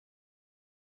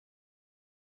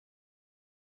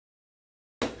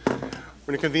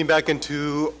We're going to convene back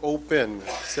into open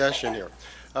session here.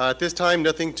 At this time,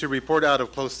 nothing to report out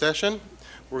of closed session.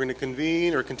 We're going to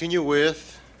convene or continue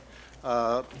with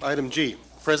item G,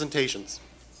 presentations.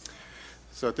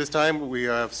 So at this time, we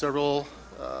have several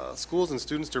schools and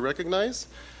students to recognize,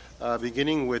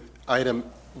 beginning with item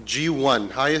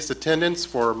G1, highest attendance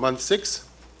for month 6,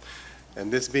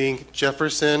 and this being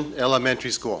Jefferson Elementary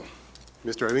School.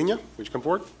 Mr. Aviña, would you come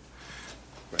forward?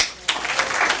 Right.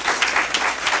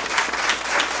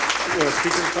 You want to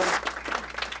speak to the front?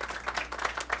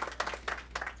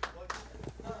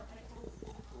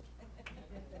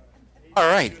 All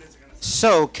right.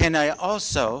 So can I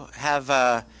also have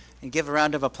and give a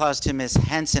round of applause to Ms.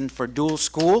 Hansen for dual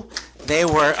school. They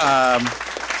were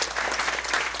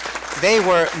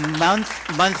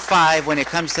month 5 when it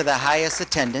comes to the highest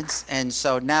attendance, and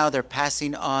so now they're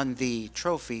passing on the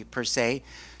trophy per se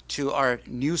to our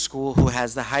new school who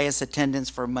has the highest attendance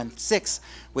for month 6,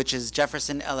 which is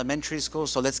Jefferson Elementary School.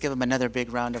 So let's give them another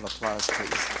big round of applause,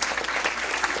 please.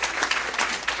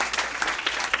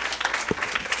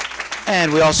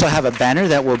 And we also have a banner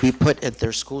that will be put at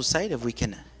their school site if we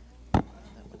can.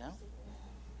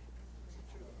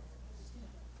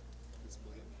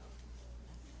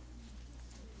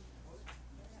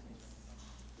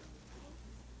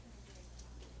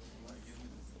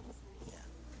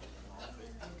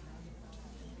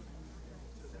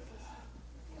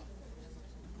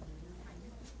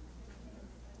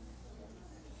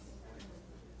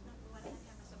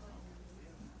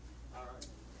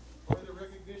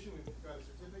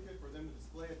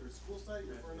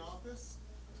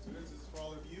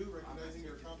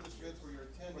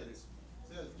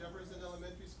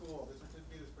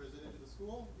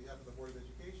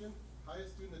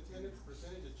 Highest student attendance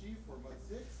percentage achieved for month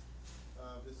 6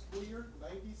 this school year,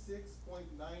 96.95.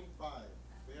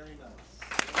 Very nice.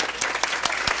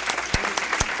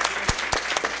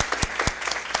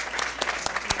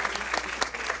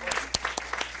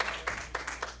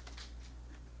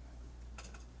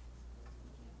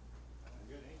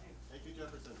 Thank you,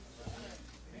 Jefferson.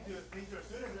 Thank you, students.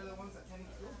 They're the ones attending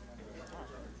school.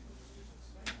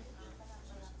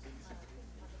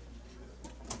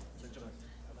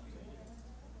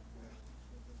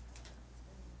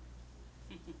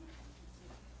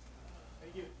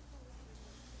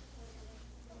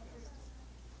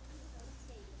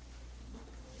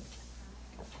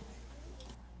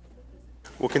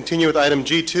 We'll continue with item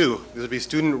G2. This will be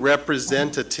student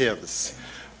representatives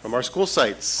from our school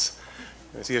sites.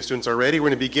 I see our students are ready. We're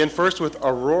going to begin first with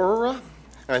Aurora.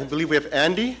 I believe we have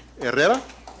Andy Herrera.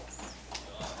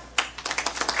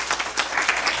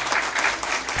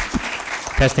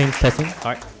 Testing. All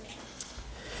right.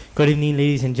 Good evening,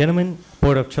 ladies and gentlemen,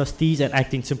 Board of Trustees and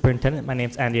Acting Superintendent. My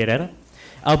name is Andy Herrera.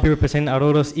 I'll be representing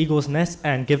Aurora's Eagles Nest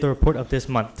and give the report of this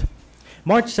month.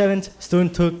 March 7th,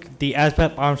 student took the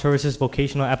ASVAB Armed Services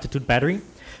Vocational Aptitude Battery,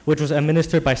 which was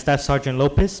administered by Staff Sergeant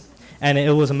Lopez, and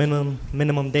it was a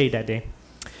minimum day that day.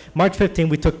 March 15th,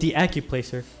 we took the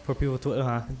AccuPlacer for people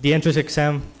to, the entrance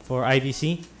exam for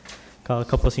IVC, a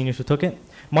couple of seniors who took it.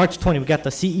 March 20, we got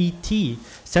the CET,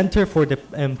 Center for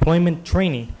Employment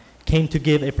Training, came to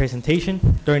give a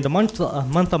presentation. During the month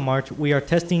of March, we are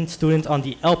testing students on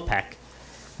the LPAC.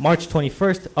 March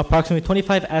 21st, approximately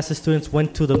 25 ASA students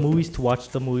went to the movies to watch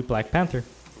the movie Black Panther.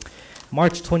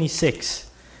 March 26th,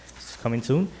 it's coming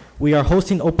soon, we are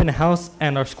hosting open house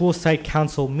and our school site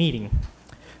council meeting.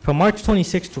 From March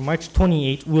 26th to March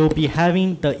 28th, we'll be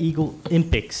having the Eagle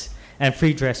Olympics and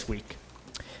free dress week.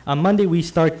 On Monday, we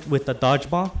start with the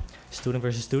dodgeball, student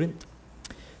versus student.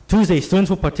 Tuesday,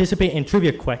 students will participate in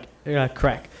Trivia Crack,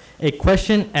 a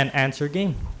question and answer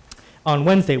game. On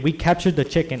Wednesday, we captured the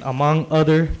chicken, among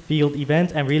other field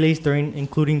events and relays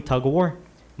including tug of war,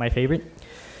 my favorite.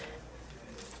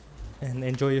 And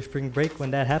enjoy your spring break when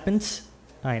that happens.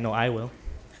 I know I will.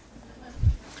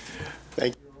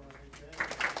 Thank you.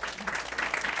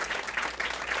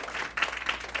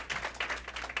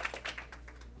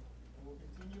 We'll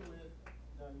continue with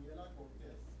Daniela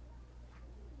Cortez.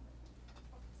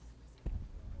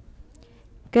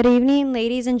 Good evening,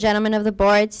 ladies and gentlemen of the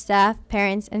board, staff,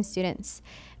 parents, and students.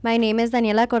 My name is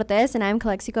Daniela Cortez, and I'm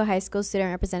Calexico High School student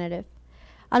representative.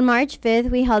 On March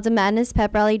 5th, we held a Madness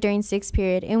pep rally during 6th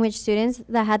period, in which students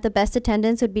that had the best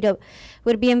attendance would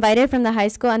be invited from the high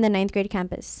school and the 9th grade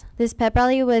campus. This pep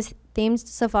rally was themed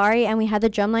safari, and we had the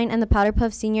drumline and the Powder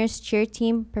Puff seniors cheer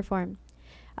team perform.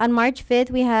 On March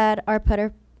 5th, we had our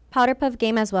Powder Puff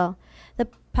game as well. The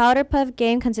Powder Puff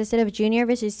game consisted of junior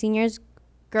versus seniors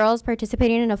girls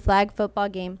participating in a flag football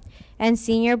game, and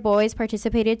senior boys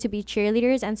participated to be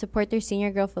cheerleaders and support their senior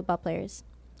girl football players.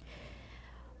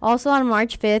 Also on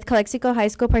March 5th, Calexico High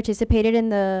School participated in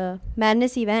the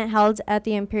Madness event held at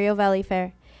the Imperial Valley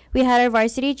Fair. We had our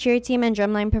varsity cheer team and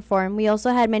drumline perform. We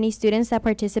also had many students that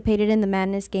participated in the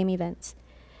Madness game events.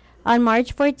 On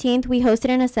March 14th, we hosted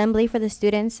an assembly for the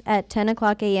students at 10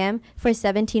 o'clock a.m. for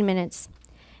 17 minutes.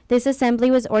 This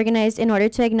assembly was organized in order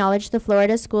to acknowledge the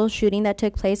Florida school shooting that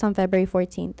took place on February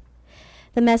 14th.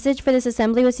 The message for this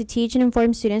assembly was to teach and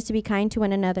inform students to be kind to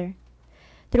one another.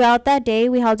 Throughout that day,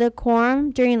 we held a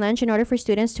quorum during lunch in order for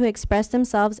students to express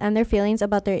themselves and their feelings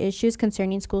about their issues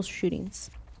concerning school shootings.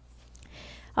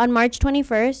 On March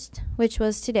 21st, which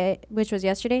was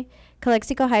yesterday,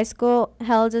 Calexico High School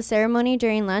held a ceremony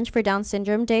during lunch for Down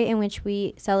Syndrome Day in which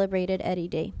we celebrated Eddie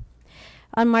Day.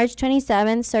 On March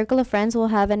 27th, Circle of Friends will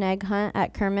have an egg hunt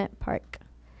at Kermit Park.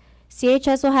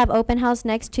 CHS will have open house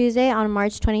next Tuesday on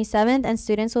March 27th, and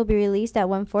students will be released at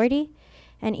 1:40,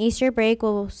 and Easter break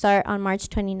will start on March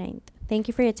 29th. Thank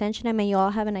you for your attention, and may you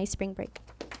all have a nice spring break.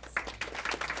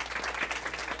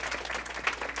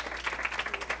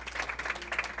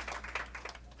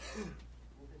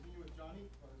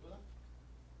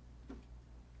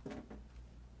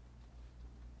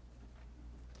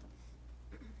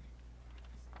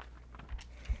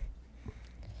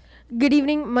 Good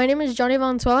evening, my name is Johnny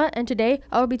Valenzuela, and today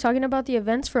I will be talking about the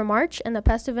events for March and the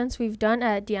past events we've done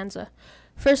at Dianza.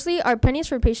 Firstly, our Pennies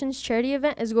for Patients charity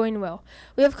event is going well.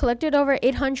 We have collected over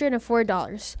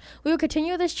 $804. We will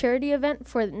continue this charity event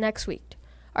for next week.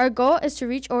 Our goal is to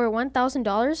reach over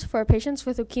 $1,000 for patients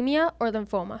with leukemia or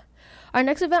lymphoma. Our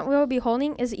next event we will be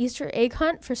holding is the Easter egg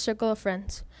hunt for Circle of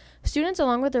Friends. Students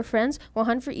along with their friends will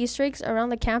hunt for Easter eggs around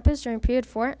the campus during period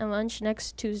 4 and lunch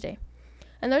next Tuesday.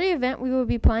 Another event we will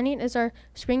be planning is our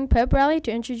spring pep rally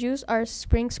to introduce our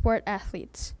spring sport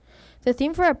athletes. The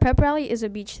theme for our pep rally is a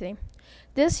beach theme.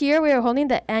 This year we are holding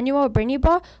the annual Brainy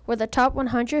Ball, where the top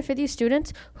 150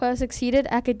 students who have succeeded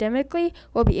academically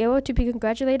will be able to be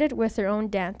congratulated with their own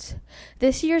dance.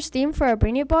 This year's theme for our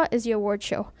Brainy Ball is the award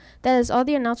show. That is all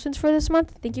the announcements for this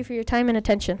month. Thank you for your time and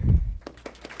attention.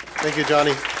 Thank you,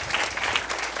 Johnny.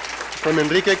 From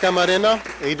Enrique Camarena,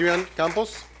 Adrian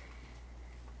Campos.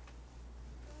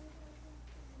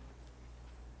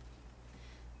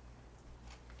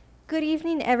 Good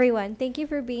evening, everyone. Thank you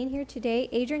for being here today.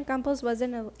 Adrian Campos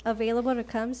wasn't available to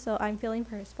come, so I'm filling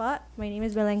for her spot. My name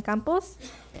is Belen Campos.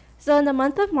 So in the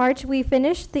month of March, we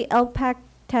finished the LPAC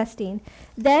testing.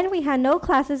 Then we had no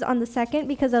classes on the 2nd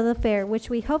because of the fair, which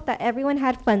we hope that everyone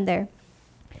had fun there.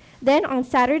 Then on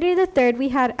Saturday the 3rd, we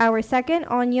had our second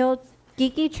annual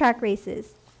Geeky track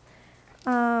races.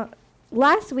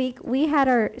 Last week, we had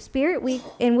our Spirit Week,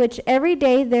 in which every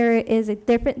day there is a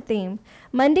different theme.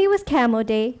 Monday was Camo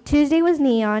Day, Tuesday was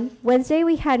Neon, Wednesday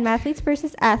we had Mathletes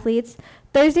versus Athletes,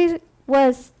 Thursday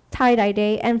was Tie-Dye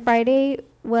Day, and Friday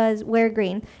was Wear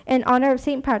Green, in honor of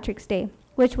St. Patrick's Day,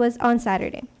 which was on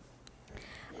Saturday.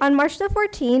 On March the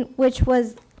 14th, which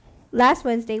was last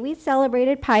Wednesday, we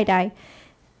celebrated Pie Dye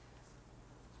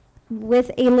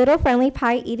with a little friendly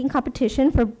pie eating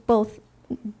competition for both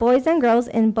boys and girls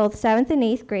in both 7th and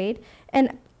 8th grade,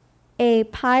 and a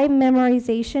pie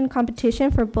memorization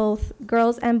competition for both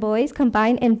girls and boys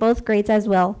combined in both grades as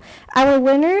well. Our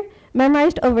winner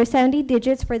memorized over 70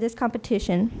 digits for this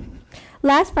competition.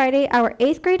 Last Friday, our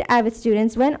 8th grade AVID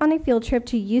students went on a field trip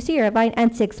to UC Irvine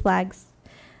and Six Flags.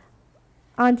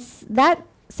 On that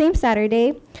same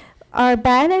Saturday, our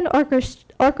band and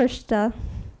orchestra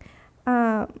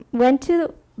went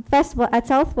to festival at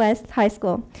Southwest High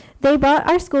School. They brought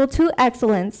our school to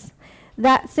excellence.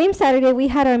 That same Saturday, we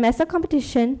had our MESA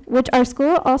competition, which our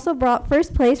school also brought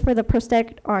first place for the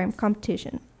prosthetic arm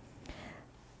competition.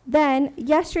 Then,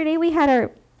 yesterday, we had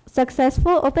our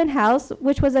successful open house,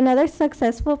 which was another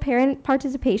successful parent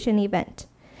participation event.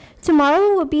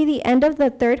 Tomorrow will be the end of the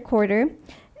 3rd quarter,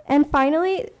 and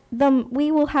finally,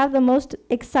 we will have the most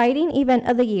exciting event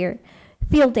of the year,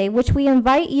 Field Day, which we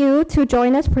invite you to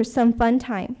join us for some fun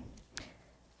time.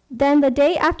 Then the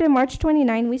day after March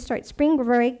 29, we start spring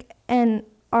break and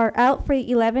are out for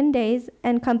 11 days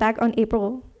and come back on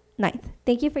April 9th.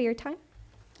 Thank you for your time.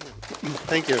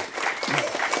 Thank you.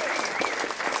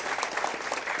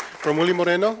 From Willie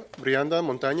Moreno, Brianda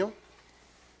Montaño.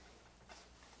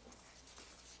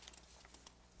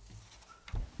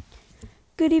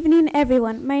 Good evening,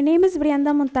 everyone. My name is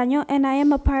Brianda Montaño, and I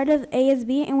am a part of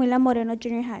ASB in William Moreno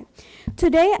Junior High.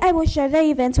 Today, I will share the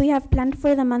events we have planned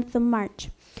for the month of March.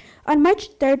 On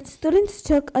March 3rd, students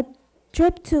took a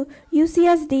trip to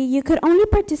UCSD. You could only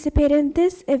participate in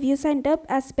this if you signed up,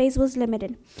 as space was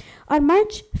limited. On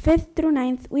March 5th through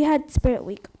 9th, we had Spirit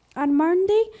Week. On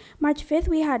Monday, March 5th,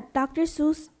 we had Dr.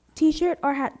 Seuss t-shirt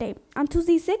or hat day. On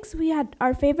Tuesday 6th, we had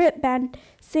our favorite band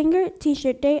singer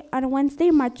t-shirt day. On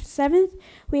Wednesday, March 7th,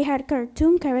 we had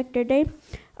cartoon character day.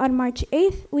 On March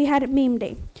 8th, we had meme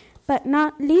day. But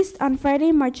not least, on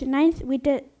Friday, March 9th,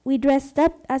 we dressed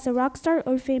up as a rock star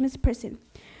or famous person.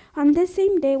 On this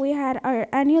same day, we had our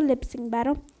annual lip sync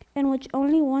battle, in which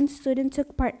only one student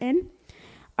took part in.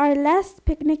 Our last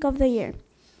picnic of the year.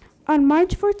 On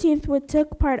March 14th, we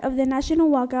took part of the national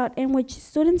walkout in which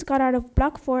students got out of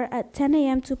Block 4 at 10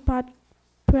 a.m. to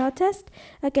protest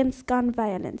against gun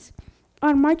violence.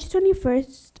 On March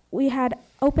 21st, we had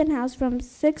open house from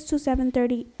 6 to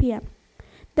 7:30 p.m.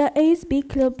 The ASB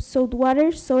Club sold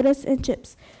water, sodas, and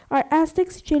chips. Our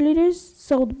Aztecs cheerleaders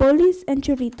sold bolis and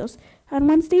churritos. On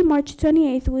Wednesday, March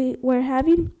 28th, we were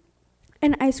having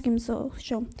an ice cream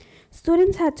show.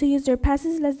 Students had to use their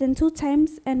passes less than 2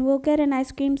 times and will get an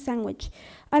ice cream sandwich.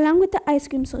 Along with the ice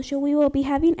cream social, we will be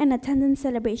having an attendance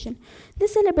celebration.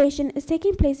 This celebration is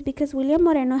taking place because William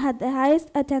Moreno had the highest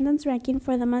attendance ranking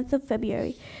for the month of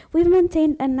February. We've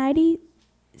maintained a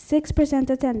 96%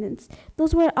 attendance.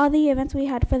 Those were all the events we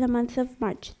had for the month of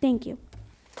March. Thank you.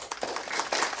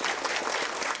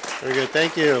 Very good,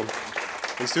 thank you.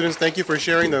 And students, thank you for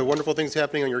sharing the wonderful things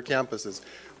happening on your campuses.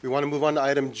 We want to move on to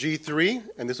item G3,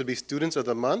 and this would be Students of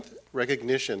the Month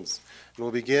recognitions. And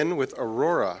we'll begin with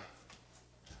Aurora.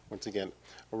 Once again,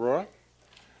 Aurora.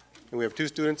 And we have 2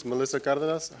 students, Melissa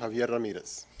Cardenas, Javier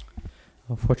Ramirez.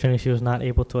 Unfortunately, she was not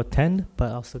able to attend,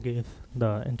 but I'll still give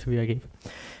the interview I gave.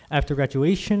 After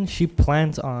graduation, she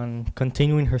plans on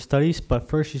continuing her studies, but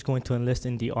first she's going to enlist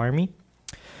in the Army.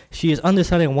 She is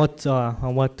undecided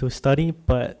on what to study,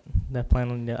 but that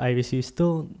plan on the IVC is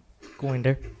still going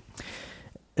there.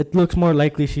 It looks more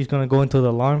likely she's going to go into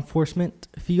the law enforcement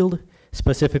field,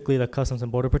 specifically the Customs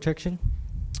and Border Protection.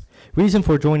 Reason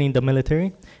for joining the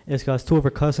military is because 2 of her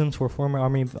cousins were former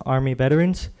Army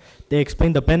veterans. They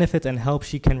explained the benefits and help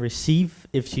she can receive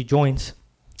if she joins.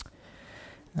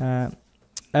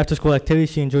 After school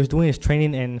activities she enjoys doing is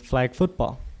training in flag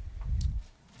football.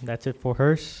 That's it for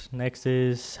hers. Next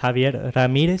is Javier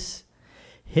Ramirez.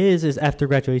 His is after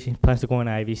graduation, he plans to go in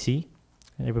IVC.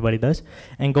 Everybody does.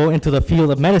 And go into the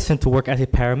field of medicine to work as a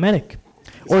paramedic.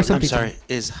 Or something. I'm sorry,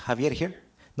 is Javier here?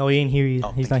 No, he ain't here either.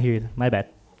 Oh, He's not here either. My bad.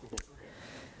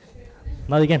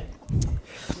 Not again.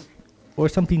 Or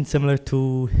something similar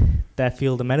to that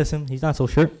field of medicine. He's not so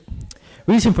sure.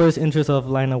 Reason for his interest of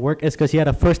line of work is because he had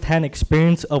a first-hand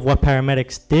experience of what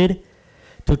paramedics did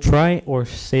to try or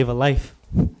save a life.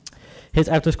 His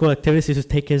after-school activities is to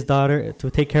take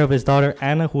care of his daughter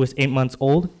Anna, who is 8 months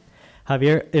old.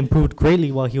 Javier improved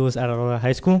greatly while he was at Aurora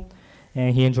High School,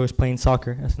 and he enjoys playing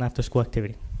soccer as an after-school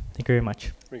activity. Thank you very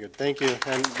much. Very good, thank you.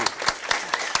 And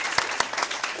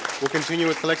we'll continue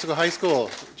with Calexico High School,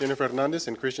 Jennifer Hernandez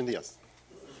and Christian Diaz.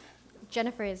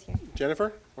 Jennifer is here. Jennifer,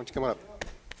 why don't you come on up?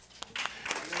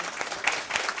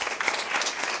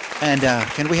 And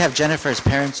can we have Jennifer's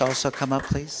parents also come up,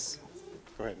 please?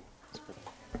 Go ahead.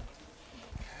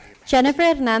 Jennifer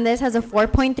Hernandez has a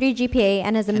 4.3 GPA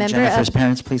and is a And member Jennifer's of...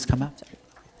 parents, please come up.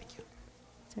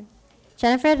 Sorry.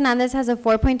 Jennifer Hernandez has a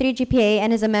 4.3 GPA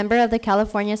and is a member of the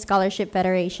California Scholarship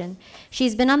Federation.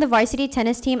 She's been on the varsity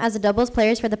tennis team as a doubles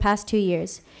player for the past 2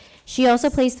 years. She also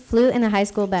plays flute in the high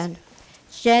school band.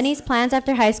 Jenny's plans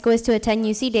after high school is to attend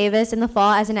UC Davis in the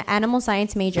fall as an animal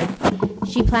science major.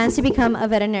 She plans to become a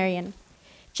veterinarian.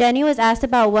 Jenny was asked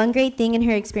about one great thing in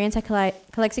her experience at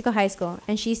Calexico High School,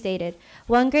 and she stated,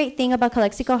 "One great thing about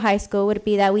Calexico High School would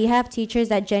be that we have teachers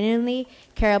that genuinely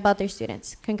care about their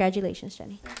students." Congratulations,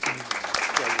 Jenny.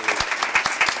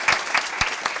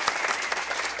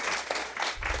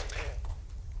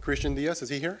 Christian Diaz, is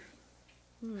he here?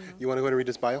 You want to go and read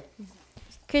his bio?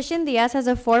 Christian Diaz has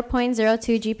a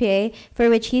 4.02 GPA, for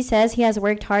which he says he has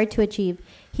worked hard to achieve.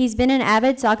 He's been an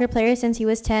avid soccer player since he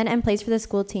was 10 and plays for the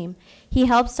school team. He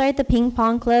helped start the ping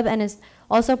pong club and is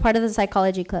also part of the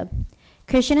psychology club.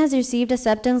 Christian has received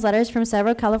acceptance letters from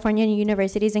several California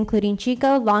universities, including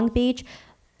Chico, Long Beach,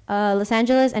 Los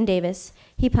Angeles, and Davis.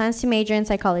 He plans to major in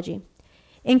psychology.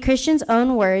 In Christian's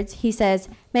own words, he says,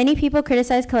 "Many people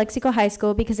criticize Calexico High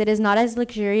School because it is not as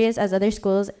luxurious as other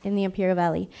schools in the Imperial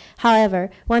Valley.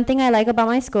 However, one thing I like about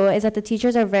my school is that the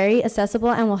teachers are very accessible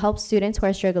and will help students who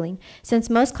are struggling. Since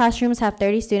most classrooms have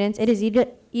 30 students, it is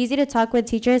easy to talk with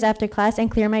teachers after class and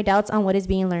clear my doubts on what is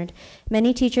being learned.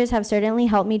 Many teachers have certainly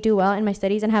helped me do well in my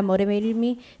studies and have motivated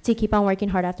me to keep on working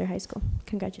hard after high school."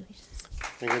 Congratulations.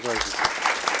 Congratulations.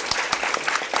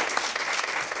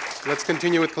 Let's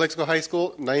continue with Calexico High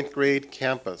School, 9th grade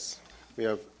campus. We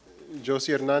have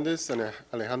Josie Hernandez and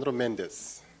Alejandro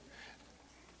Mendez.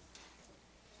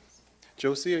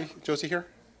 Josie here?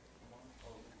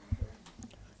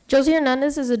 Josie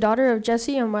Hernandez is the daughter of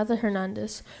Jesse and Martha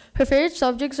Hernandez. Her favorite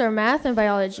subjects are math and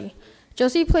biology.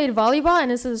 Josie played volleyball and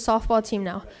is in the softball team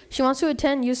now. She wants to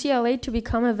attend UCLA to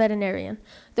become a veterinarian.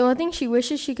 The one thing she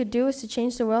wishes she could do is to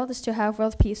change the world, is to have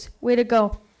world peace. Way to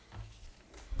go.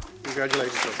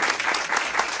 Congratulations, Josie.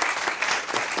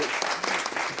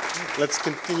 Let's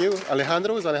continue.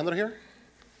 Alejandro, is Alejandro here?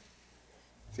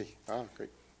 Sí.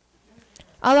 Great.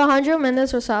 Alejandro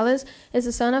Mendez Rosales is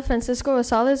the son of Francisco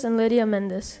Rosales and Lydia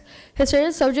Mendez. His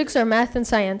favorite subjects are math and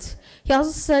science. He also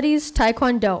studies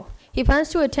Taekwondo. He plans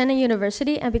to attend a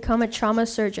university and become a trauma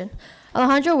surgeon.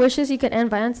 Alejandro wishes he could end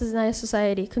violence in our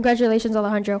society. Congratulations,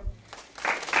 Alejandro.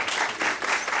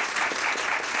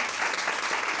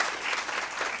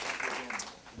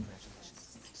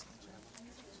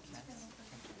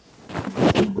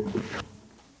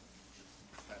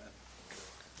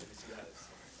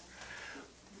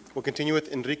 We'll continue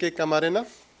with Enrique Camarena,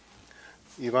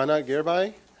 Ivana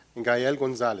Gerbay, and Gael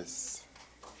Gonzalez.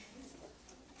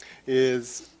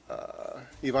 Is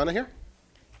Ivana here?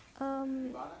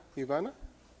 Ivana?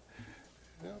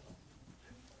 Yeah.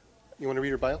 You want to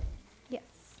read her bio? Yes.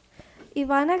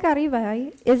 Ivana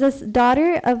Garibay is a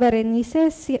daughter of Berenice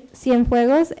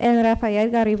Cienfuegos and Rafael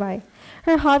Garibay.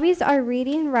 Her hobbies are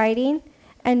reading, writing,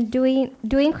 and doing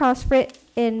CrossFit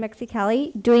in Mexicali,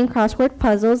 doing crossword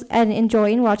puzzles, and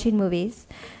enjoying watching movies.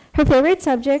 Her favorite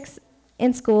subjects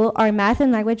in school are math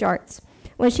and language arts.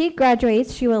 When she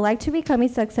graduates, she would like to become a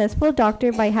successful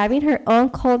doctor by having her own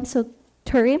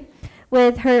consultory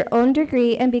with her own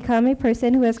degree and become a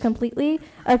person who has completely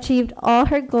achieved all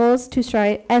her goals to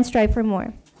strive for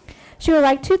more. She would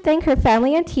like to thank her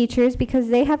family and teachers because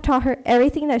they have taught her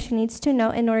everything that she needs to know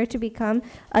in order to become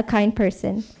a kind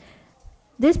person.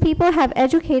 These people have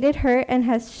educated her and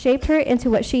has shaped her into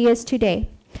what she is today.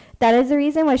 That is the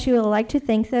reason why she would like to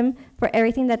thank them for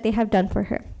everything that they have done for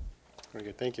her. Very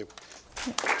good, thank you.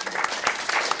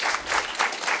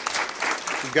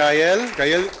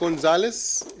 Gael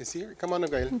Gonzalez is here. Come on,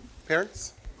 Gael.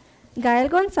 Parents? Gael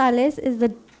Gonzalez is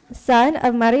the son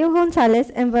of Mario Gonzalez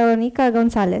and Veronica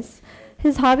Gonzalez.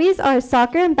 His hobbies are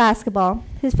soccer and basketball.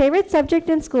 His favorite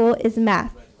subject in school is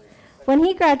math. When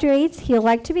he graduates, he would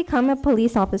like to become a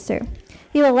police officer.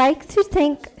 He would like to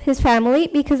thank his family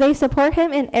because they support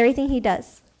him in everything he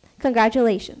does.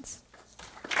 Congratulations.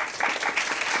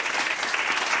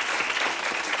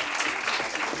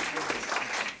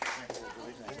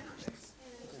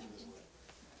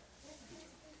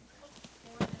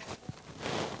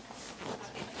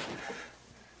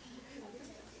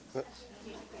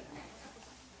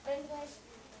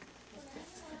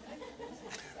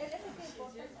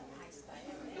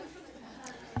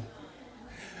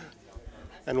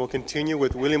 And we'll continue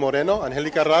with Willie Moreno,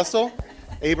 Angelica Razo,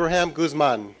 Abraham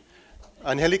Guzman.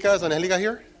 Angelica, is Angelica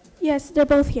here? Yes, they're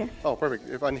both here. Oh, perfect.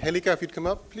 If Angelica, if you'd come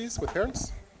up, please, with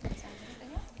parents.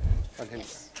 Angelica.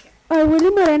 Our Willie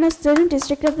Moreno Student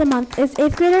District of the Month is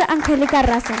 8th grader Angelica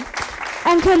Razo.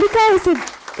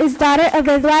 Angelica is daughter of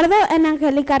Eduardo and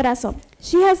Angelica Razo.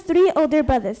 She has 3 older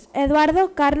brothers, Eduardo,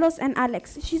 Carlos, and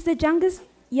Alex. She's the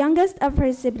youngest of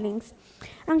her siblings.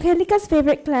 Angelica's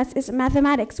favorite class is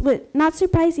mathematics, not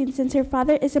surprising since her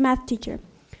father is a math teacher.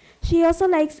 She also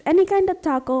likes any kind of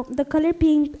taco, the color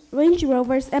pink, Range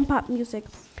Rovers, and pop music.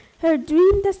 Her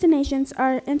dream destinations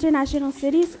are international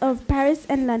cities of Paris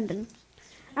and London.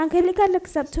 Angelica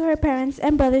looks up to her parents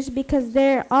and brothers because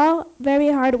they're all very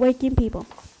hard-working people.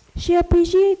 She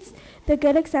appreciates the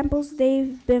good examples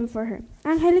they've been for her.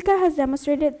 Angelica has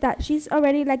demonstrated that she's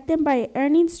already liked them by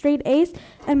earning straight A's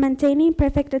and maintaining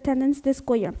perfect attendance this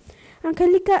school year.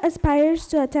 Angelica aspires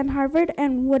to attend Harvard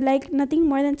and would like nothing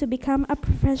more than to become a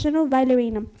professional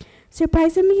ballerina.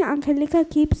 Surprisingly, Angelica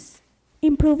keeps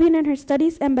improving in her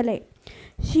studies and ballet.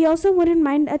 She also wouldn't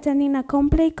mind attending a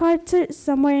Coldplay concert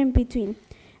somewhere in between.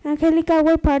 Angelica,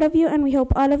 we're proud of you and we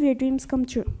hope all of your dreams come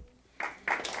true.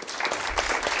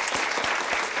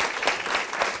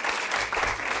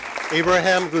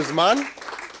 Abraham Guzman.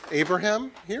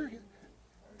 Abraham here?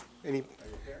 Any?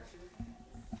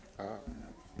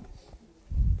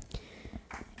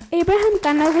 Abraham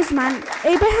Cano Guzman.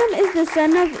 Abraham is the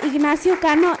son of Ignacio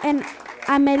Cano and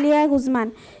Amelia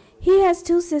Guzman. He has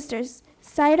 2 sisters,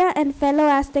 Zaira and fellow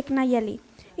Aztec Nayeli.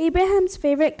 Abraham's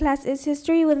favorite class is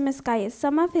history with Miss Calles.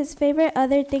 Some of his favorite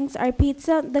other things are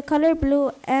pizza, the color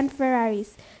blue, and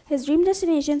Ferraris. His dream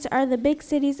destinations are the big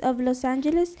cities of Los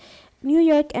Angeles, New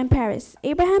York, and Paris.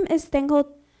 Abraham is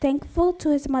thankful to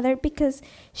his mother because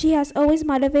she has always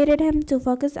motivated him to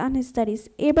focus on his studies.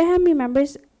 Abraham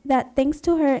remembers that thanks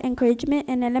to her encouragement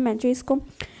in elementary school,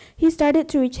 he started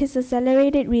to reach his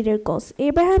accelerated reader goals.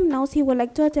 Abraham knows he would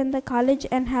like to attend the college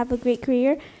and have a great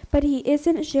career, but he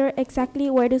isn't sure exactly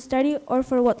where to study or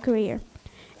for what career.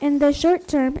 In the short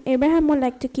term, Abraham would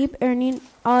like to keep earning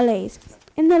all A's.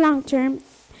 In the long term,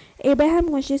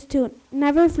 Abraham wishes to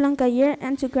never flunk a year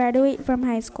and to graduate from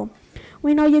high school.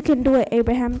 We know you can do it,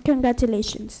 Abraham.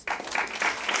 Congratulations.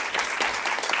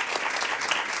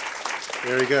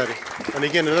 Very good. And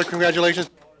again, another congratulations.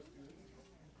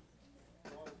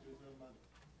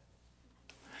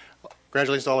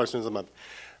 Congratulations to all our students of the month.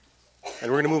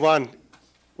 And we're going to move on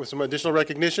with some additional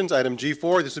recognitions. Item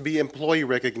G4, this would be employee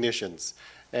recognitions.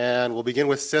 And we'll begin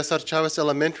with Cesar Chavez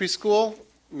Elementary School.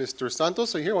 Mr.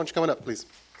 Santos, are you here? Why don't you come on up, please?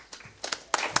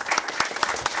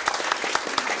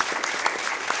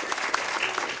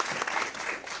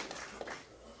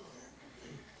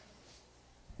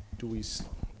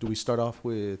 Do we start off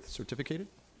with certificated?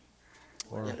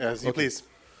 Or, As you please.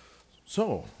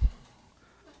 So,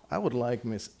 I would like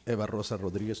Ms. Eva Rosa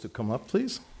Rodriguez to come up,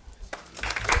 please.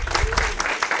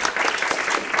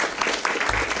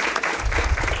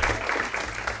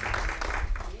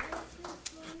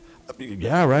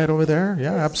 Yeah, right over there.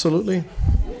 Yeah, absolutely.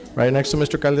 Right next to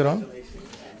Mr. Calderon.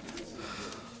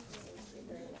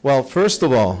 Well, first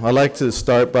of all, I'd like to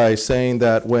start by saying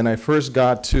that when I first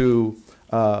got to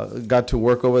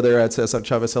work over there at Cesar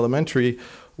Chavez Elementary,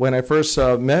 when I first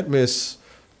met Miss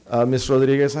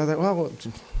Rodriguez, I thought, well,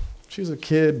 she's a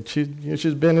kid.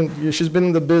 She's been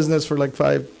in the business for like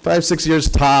five, 6 years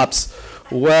tops.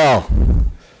 Well,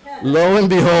 lo and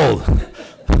behold,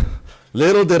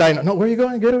 little did I know. No, where are you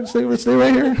going? Get her. Stay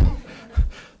right here.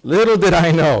 Little did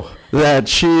I know that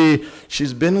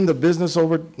she's been in the business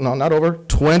over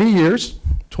 20 years.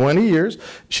 20 years.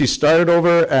 She started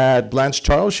over at Blanche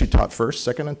Charles. She taught first,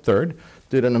 second, and third.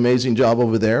 Did an amazing job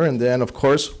over there. And then, of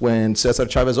course, when Cesar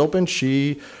Chavez opened,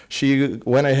 she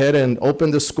went ahead and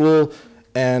opened the school.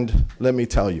 And let me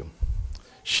tell you,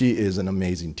 she is an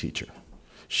amazing teacher.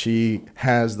 She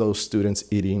has those students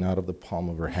eating out of the palm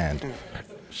of her hand.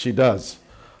 She does.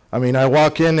 I mean, I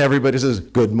walk in, everybody says,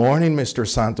 "Good morning, Mr.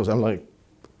 Santos." I'm like,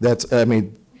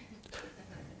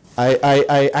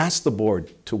 I asked the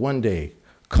board to one day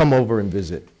come over and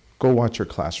visit. Go watch her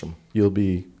classroom. You'll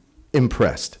be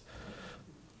impressed.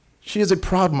 She is a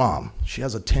proud mom. She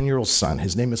has a 10-year-old son.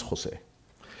 His name is Jose.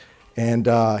 And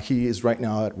he is right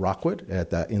now at Rockwood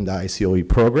in the ICOE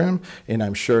program, and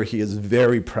I'm sure he is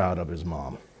very proud of his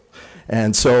mom.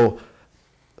 And so,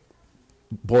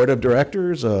 board of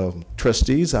directors,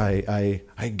 trustees, I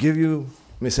give you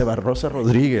Ms. Eva Rosa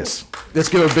Rodriguez. Let's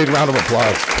give her a big round of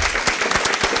applause.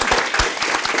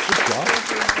 Good job.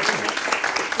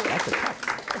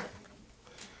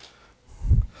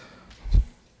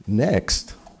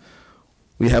 Next,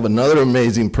 we have another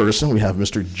amazing person. We have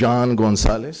Mr. John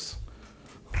Gonzalez,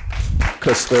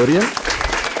 custodian.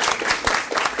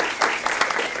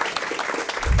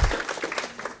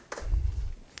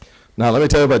 Now, let me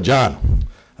tell you about John.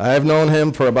 I've known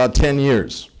him for about 10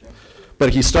 years.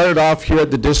 But he started off here at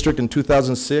the district in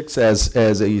 2006 as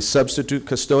a substitute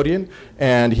custodian,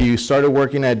 and he started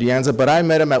working at De Anza, but I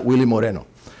met him at Willie Moreno.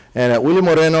 And at Willie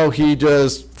Moreno, he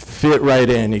just fit right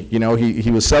in. He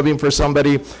was subbing for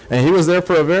somebody, and he was there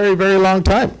for a very, very long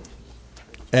time.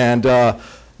 And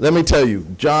let me tell you,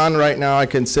 John, right now, I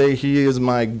can say he is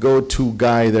my go-to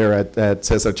guy there at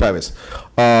Cesar Chavez.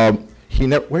 Where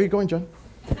are you going, John?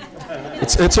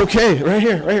 It's okay, right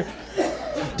here.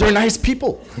 They're nice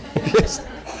people. Yes.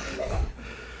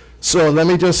 So let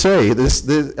me just say,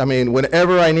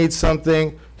 whenever I need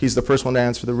something, he's the first one to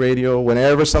answer the radio.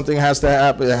 Whenever something has to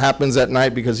happen, it happens at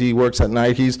night because he works at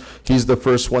night, he's the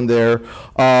first one there.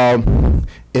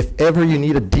 If ever you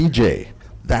need a DJ,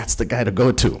 that's the guy to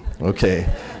go to, okay?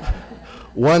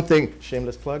 One thing,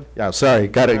 shameless plug? Yeah, sorry,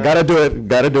 gotta do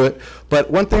it. But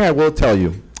one thing I will tell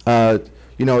you,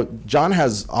 John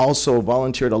has also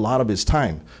volunteered a lot of his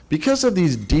time. Because of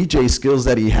these DJ skills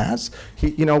that he has,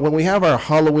 when we have our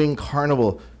Halloween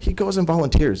carnival, he goes and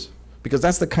volunteers because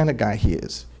that's the kind of guy he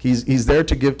is. He's there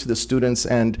to give to the students,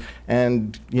 and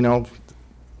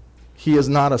he is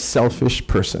not a selfish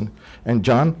person. And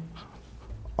John,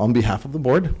 on behalf of the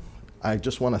board, I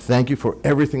just want to thank you for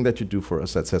everything that you do for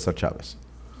us at Cesar Chavez.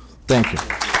 Thank you. All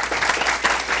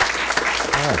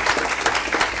right.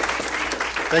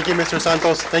 Thank you, Mr.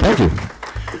 Santos. Thank you.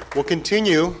 We'll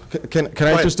continue. Can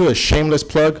I just do a shameless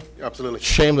plug? Absolutely.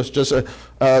 Shameless, just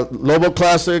Lobo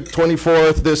Classic,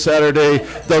 24th this Saturday,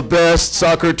 the best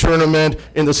soccer tournament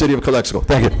in the city of Calexico.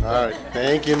 Thank you. All right.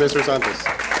 Thank you, Mr. Santos.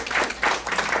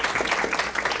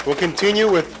 We'll continue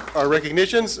with our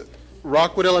recognitions.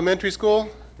 Rockwood Elementary School,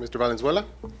 Mr. Valenzuela.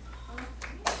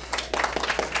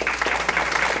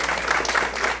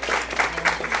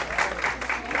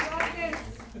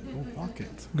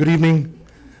 Good evening.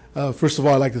 First of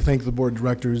all, I'd like to thank the board of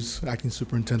directors, acting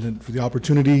superintendent, for the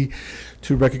opportunity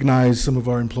to recognize some of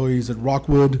our employees at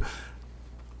Rockwood.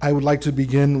 I would like to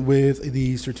begin with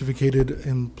the certificated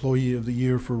employee of the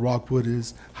year for Rockwood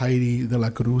is Heidi de la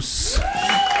Cruz.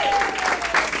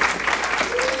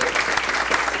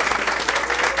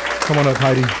 Come on up,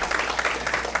 Heidi.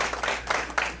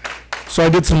 So I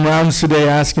did some rounds today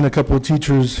asking a couple of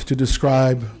teachers to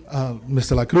describe Ms.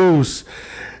 de la Cruz,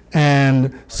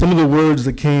 and some of the words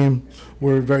that came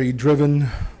were very driven,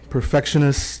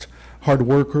 perfectionist, hard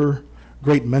worker,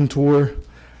 great mentor,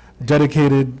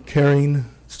 dedicated, caring,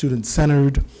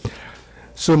 student-centered.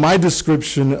 So my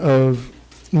description of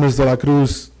Ms. de la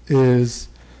Cruz is,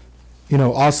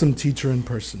 awesome teacher in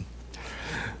person.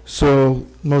 So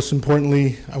most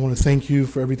importantly, I want to thank you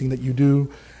for everything that you do.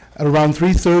 At around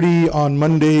 3:30 on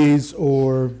Mondays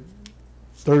or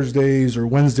Thursdays or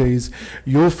Wednesdays,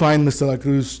 you'll find Ms. de la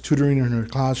Cruz tutoring in her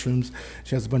classrooms.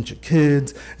 She has a bunch of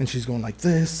kids, and she's going like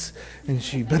this, and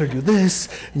she better do this,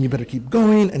 and you better keep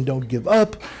going, and don't give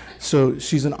up. So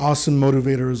she's an awesome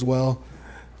motivator as well.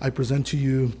 I present to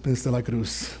you Ms. de la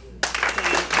Cruz.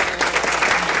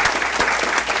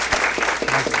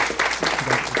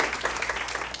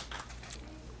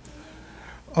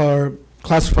 Our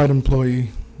classified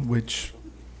employee,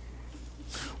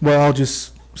 I'll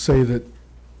just say that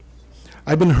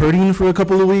I've been hurting for a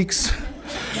couple of weeks.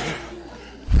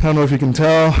 I don't know if you can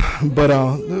tell, but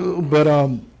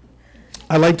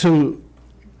I'd like to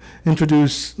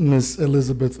introduce Ms.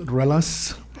 Elizabeth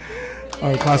Relas,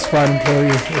 our classified employee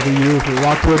of the year for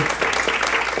Rockwood.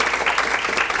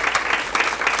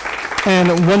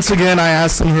 And once again, I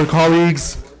asked some of her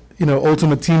colleagues,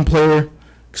 ultimate team player,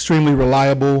 extremely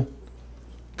reliable,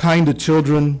 kind to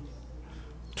children,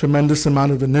 tremendous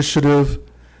amount of initiative.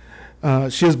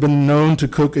 She has been known to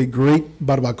cook a great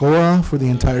barbacoa for the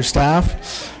entire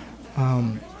staff.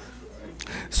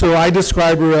 So I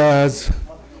describe her as,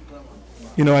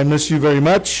 I miss you very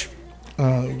much.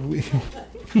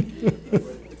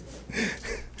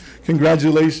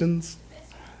 Congratulations.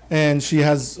 And she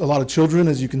has a lot of children,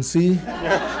 as you can see.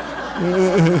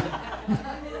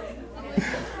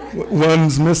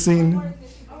 One's missing.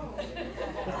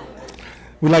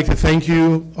 We'd like to thank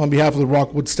you on behalf of the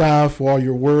Rockwood staff for all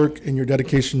your work and your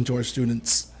dedication to our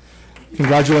students.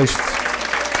 Congratulations.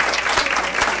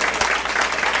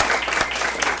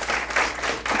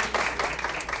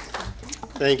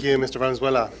 Thank you, Mr.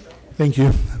 Valenzuela. Thank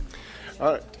you.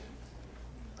 All right.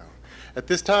 At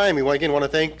this time, we again want to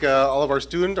thank all of our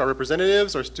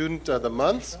representatives, our student of the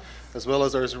month, as well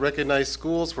as our recognized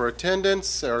schools for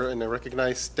attendance and the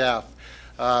recognized staff.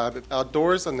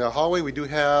 Outdoors in the hallway, we do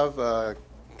have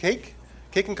cake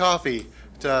and coffee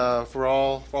for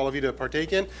all of you to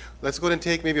partake in. Let's go ahead and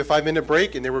take maybe a 5-minute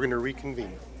break, and then we're going to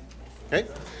reconvene. Okay?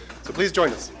 So please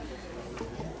join us.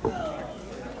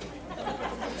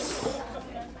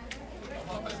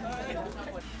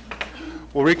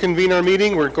 We'll reconvene our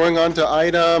meeting. We're going on to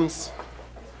items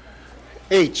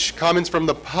H, comments from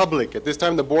the public. At this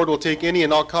time, the board will take any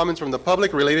and all comments from the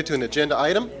public related to an agenda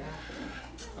item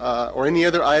or any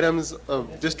other items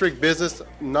of district business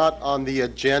not on the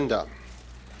agenda.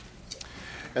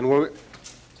 And we've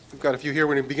got a few here.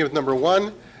 We're going to begin with number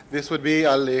 1. This would be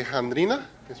Alejandrina.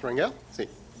 Ms. Rangel? Sí.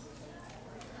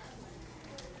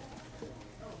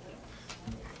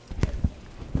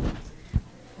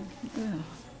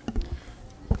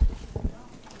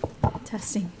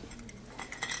 Testing.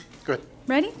 Good.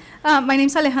 Ready? My name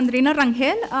is Alejandrina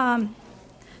Rangel.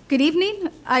 Good evening.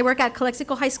 I work at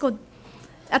Calexico High School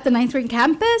at the 9th grade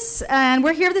campus, and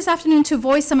we're here this afternoon to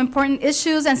voice some important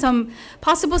issues and some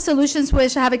possible solutions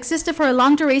which have existed for a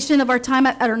long duration of our time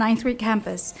at our 9th grade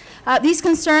campus. These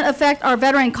concerns affect our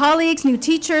veteran colleagues, new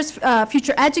teachers,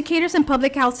 future educators, and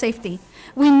public health safety.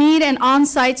 We need an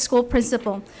on-site school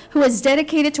principal who is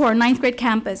dedicated to our 9th grade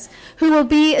campus, who will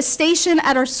be stationed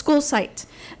at our school site,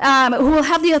 who will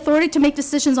have the authority to make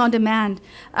decisions on demand.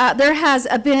 There has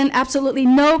been absolutely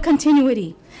no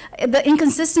continuity. The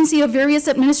inconsistency of various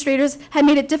administrators had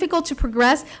made it difficult to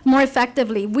progress more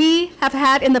effectively. We have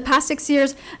had, in the past 6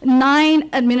 years, 9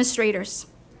 administrators.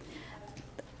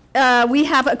 We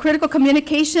have a critical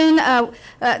communication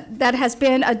that has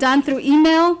been done through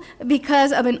email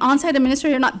because of an on-site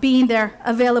administrator not being there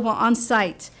available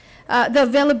on-site. The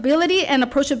availability and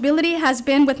approachability has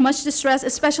been with much distress,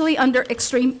 especially under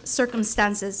extreme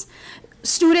circumstances.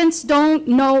 Students don't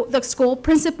know the school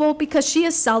principal because she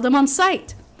is seldom on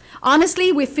site.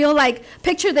 Honestly, we feel like,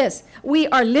 picture this, we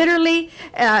are literally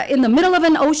in the middle of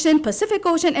an ocean, Pacific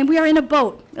Ocean, and we are in a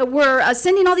boat. We're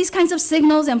sending all these kinds of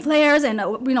signals and flares and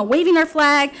waving our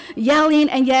flag, yelling,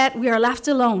 and yet we are left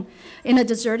alone in a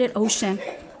deserted ocean.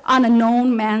 on a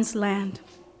known man's land.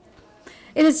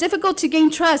 It is difficult to gain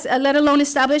trust, let alone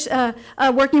establish a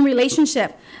working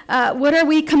relationship. What are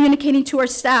we communicating to our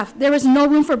staff? There is no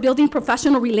room for building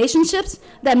professional relationships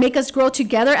that make us grow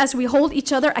together as we hold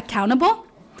each other accountable.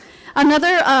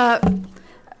 Another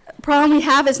problem we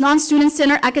have is non-student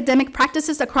centered academic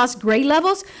practices across grade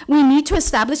levels. We need to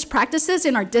establish practices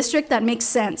in our district that make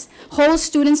sense. Hold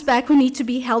students back who need to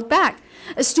be held back.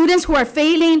 Students who are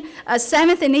failing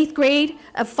 7th and 8th grade,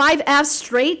 5 Fs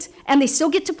straight, and they still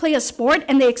get to play a sport,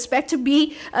 and they expect to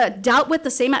be dealt with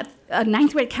the same at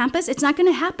 9th grade campus, it's not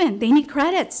gonna happen. They need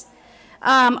credits.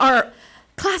 Our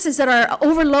classes that are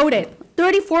overloaded,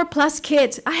 34 plus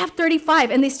kids. I have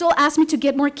 35, and they still ask me to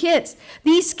get more kids.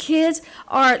 These kids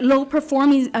are low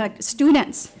performing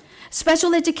students.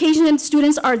 Special education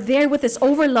students are there with this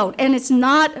overload, and it's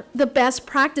not the best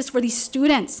practice for these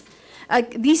students.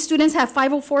 These students have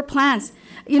 504 plans.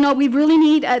 You know, we really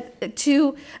need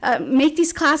to make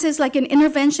these classes like an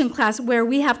intervention class where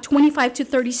we have 25 to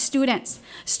 30 students.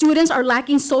 Students are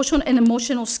lacking social and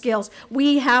emotional skills.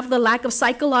 We have the lack of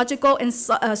psychological and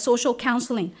social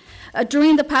counseling.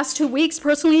 During the past 2 weeks,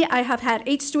 personally, I have had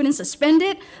 8 students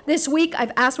suspended. This week,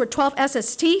 I've asked for 12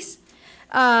 SSTs.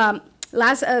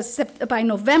 By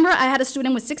November, I had a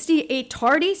student with 68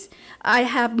 tardies. I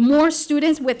have more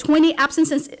students with 20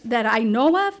 absences that I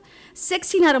know of.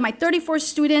 16 out of my 34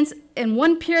 students in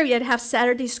one period have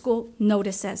Saturday school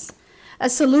notices.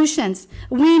 Solutions.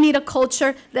 We need a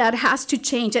culture that has to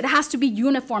change. It has to be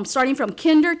uniform, starting from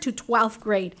kinder to 12th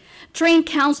grade. Train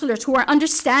counselors who are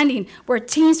understanding, where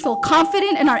teens feel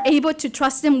confident and are able to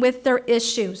trust them with their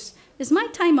issues. Is my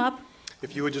time up?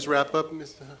 If you would just wrap up,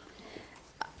 Ms.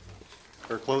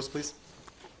 Or close, please.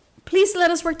 Please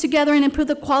let us work together and improve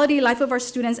the quality of life of our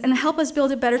students and help us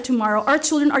build a better tomorrow. Our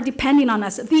children are depending on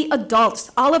us, the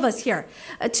adults, all of us here,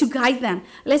 to guide them.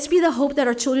 Let's be the hope that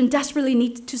our children desperately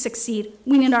need to succeed.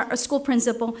 We need our school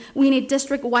principal. We need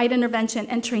district-wide intervention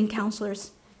and trained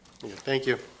counselors. Yeah, thank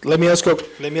you. Let me ask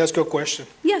you a question.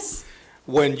 Yes.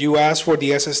 When you asked for the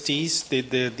SSTs,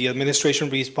 did the administration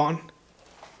respond?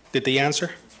 Did they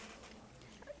answer?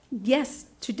 Yes.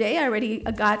 Today, I already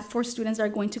got 4 students that are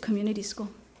going to community school.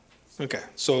 Okay,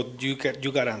 so you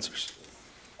got answers.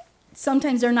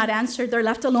 Sometimes they're not answered. They're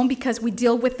left alone because we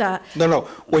deal with the. No.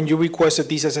 When you requested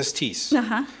these SSTs,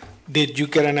 did you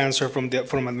get an answer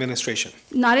from administration?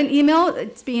 Not an email.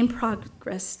 It's being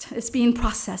progressed. It's being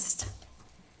processed.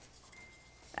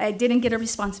 I didn't get a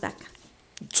response back.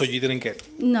 So you didn't get?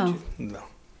 No. No.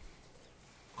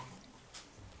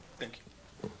 Thank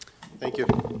you. Thank you.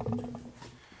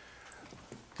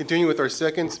 Continue with our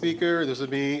second speaker. This would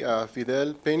be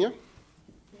Fidel Peña.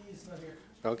 He's not here.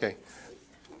 Okay.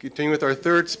 Continue with our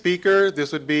third speaker.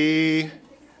 This would be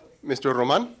Mr.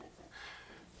 Roman.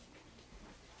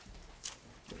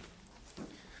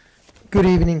 Good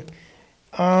evening.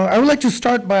 I would like to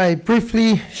start by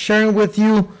briefly sharing with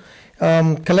you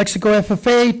Calexico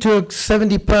FFA took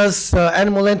 70 plus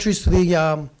animal entries to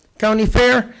the county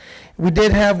fair. We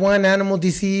did have one animal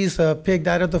disease, a pig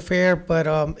died at the fair, but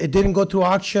it didn't go through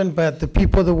auction, but the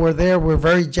people that were there were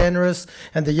very generous,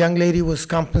 and the young lady was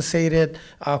compensated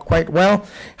quite well.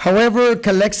 However,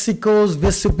 Calexico's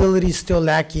visibility is still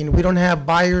lacking. We don't have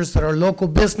buyers that are local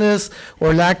business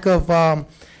or lack of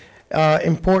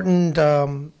important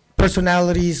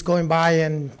personalities going by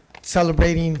and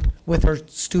celebrating with our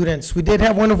students. We did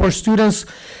have one of our students,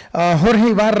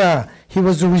 Jorge Ibarra. He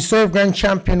was the reserve grand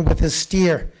champion with his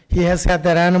steer. He has had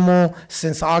that animal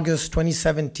since August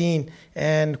 2017,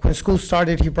 and when school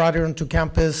started, he brought it onto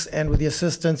campus, and with the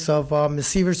assistance of Ms.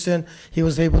 Severson, he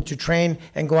was able to train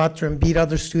and go out there and beat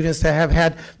other students that have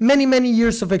had many, many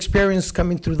years of experience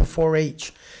coming through the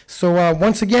 4-H. So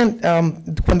once again,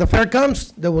 when the fair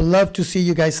comes, they would love to see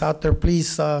you guys out there.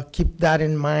 Please keep that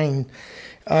in mind.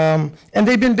 And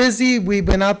they've been busy. We've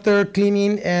been out there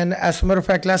cleaning, and as a matter of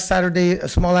fact, last Saturday,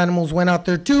 small animals went out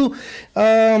there too.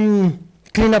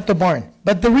 Clean up the barn.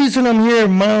 But the reason I'm here,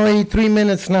 my 3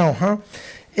 minutes now,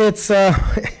 it's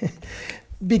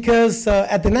because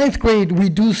at the 9th grade, we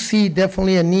do see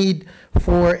definitely a need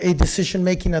for a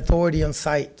decision-making authority on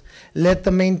site. Let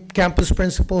the main campus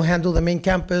principal handle the main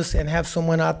campus and have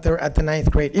someone out there at the 9th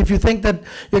grade. If you think that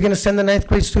you're gonna send the 9th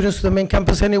grade students to the main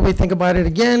campus anyway, think about it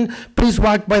again. Please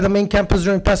walk by the main campus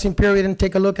during passing period and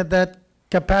take a look at that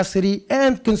capacity,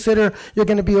 and consider you're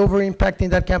going to be over impacting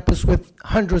that campus with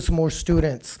hundreds more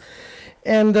students.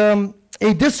 And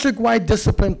a district-wide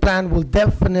discipline plan will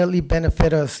definitely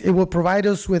benefit us. It will provide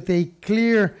us with a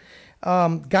clear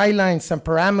guidelines and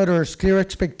parameters, clear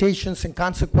expectations and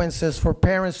consequences for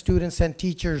parents, students, and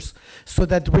teachers, so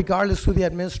that regardless who the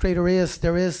administrator is,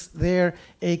 there is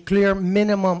a clear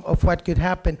minimum of what could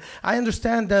happen. I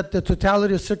understand that the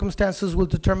totality of circumstances will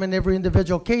determine every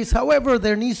individual case. However,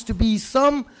 there needs to be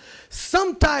some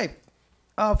type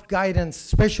of guidance,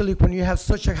 especially when you have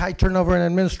such a high turnover in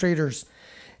administrators.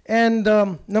 And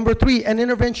number 3, an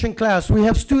intervention class. We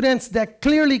have students that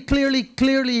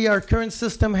clearly our current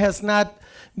system has not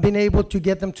been able to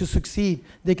get them to succeed.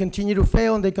 They continue to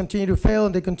fail, and they continue to fail,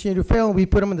 and they continue to fail, and we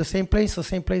put them in the same place,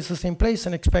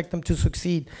 and expect them to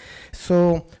succeed.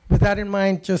 So with that in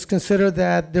mind, just consider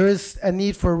that there is a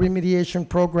need for a remediation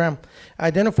program.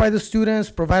 Identify the students,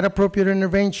 provide appropriate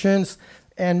interventions,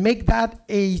 and make that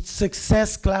a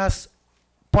success class,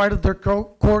 part of their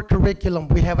core curriculum.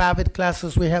 We have AVID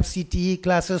classes, we have CTE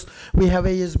classes, we have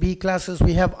ASB classes,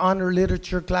 we have honor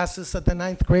literature classes at the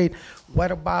 9th grade.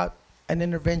 What about an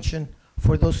intervention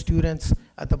for those students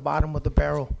at the bottom of the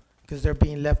barrel, because they're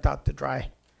being left out to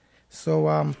dry?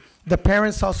 So the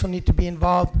parents also need to be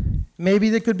involved. Maybe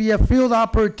there could be a field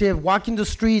operative walking the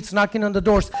streets, knocking on the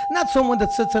doors. Not someone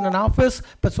that sits in an office,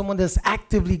 but someone that's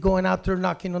actively going out there,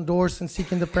 knocking on doors and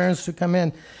seeking the parents to come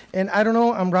in. And I don't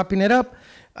know, I'm wrapping it up.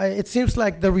 It seems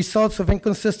like the results of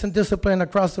inconsistent discipline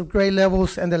across the grade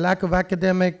levels and the lack of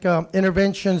academic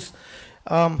interventions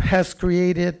has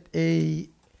created a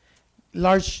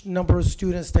large number of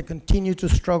students that continue to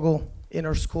struggle in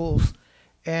our schools.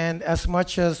 And as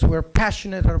much as we're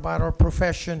passionate about our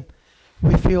profession,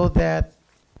 we feel that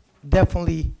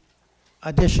definitely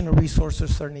additional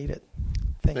resources are needed.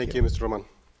 Thank you. Mr. Roman.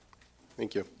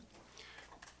 Thank you.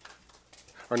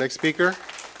 Our next speaker,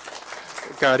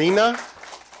 Karina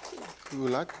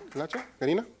Culacha?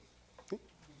 Karina? ¿Sí?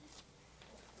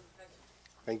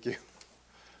 Thank you.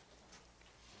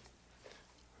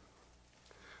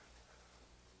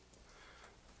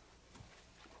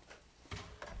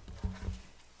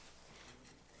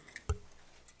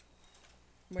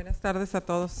 Buenas tardes a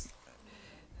todos.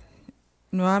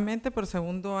 Nuevamente, por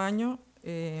segundo año,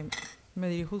 me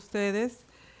dirijo a ustedes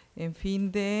en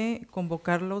fin de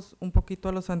convocarlos un poquito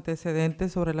a los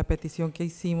antecedentes sobre la petición que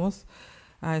hicimos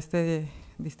a este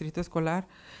distrito escolar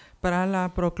para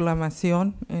la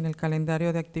proclamación en el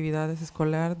calendario de actividades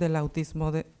escolar del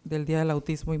autismo, del Día del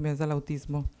Autismo y Mes del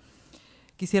Autismo.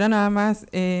 Quisiera nada más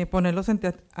poner los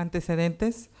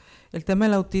antecedentes. El tema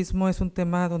del autismo es un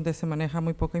tema donde se maneja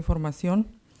muy poca información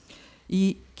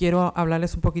y quiero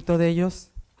hablarles un poquito de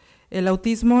ellos. El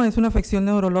autismo es una afección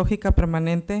neurológica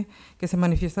permanente que se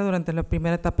manifiesta durante la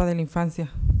primera etapa de la infancia.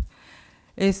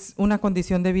 Es una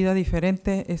condición de vida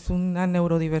diferente, es una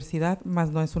neurodiversidad,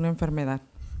 más no es una enfermedad.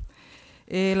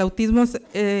 El autismo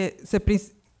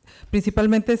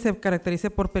principalmente se caracteriza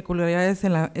por peculiaridades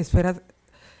en la esfera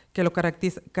que lo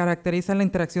caracterizan la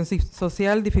interacción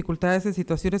social, dificultades en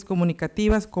situaciones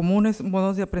comunicativas comunes,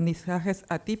 modos de aprendizajes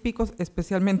atípicos,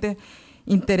 especialmente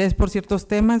interés por ciertos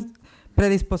temas,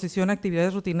 predisposición a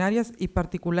actividades rutinarias y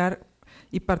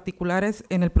particulares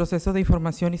en el proceso de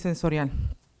información y sensorial.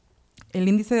 El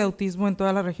índice de autismo en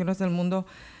todas las regiones del mundo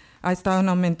ha estado en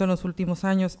aumento en los últimos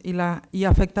años y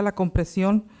afecta la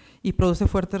comprensión y produce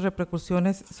fuertes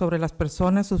repercusiones sobre las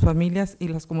personas, sus familias y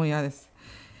las comunidades.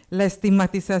 La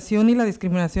estigmatización y las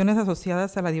discriminaciones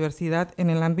asociadas a la diversidad en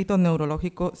el ámbito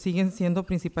neurológico siguen siendo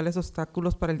principales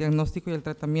obstáculos para el diagnóstico y el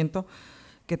tratamiento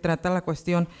que trata la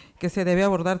cuestión, que se debe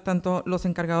abordar tanto los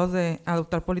encargados de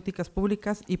adoptar políticas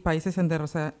públicas y países en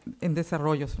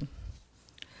desarrollo.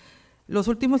 Los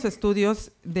últimos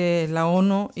estudios de la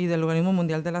ONU y del Organismo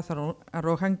Mundial de la Salud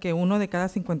arrojan que 1 de cada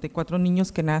 54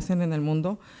 niños que nacen en el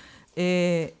mundo,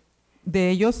 de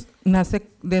ellos nace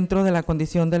dentro de la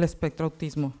condición del espectro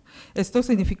autismo. Esto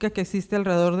significa que existe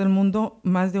alrededor del mundo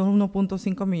más de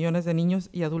 1.5 millones de niños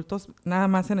y adultos, nada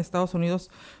más en Estados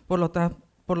Unidos, por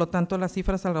lo tanto las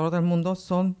cifras alrededor del mundo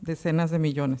son decenas de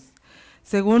millones.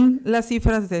 Según las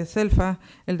cifras de CELFA,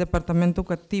 el departamento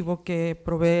educativo que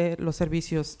provee los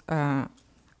servicios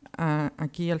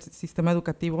aquí al sistema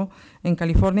educativo en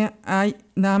California, hay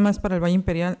nada más para el Valle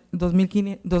Imperial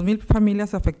 2,000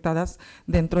 familias afectadas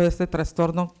dentro de este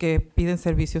trastorno que piden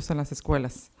servicios en las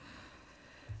escuelas.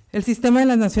 El sistema de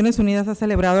las Naciones Unidas ha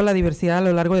celebrado la diversidad a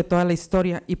lo largo de toda la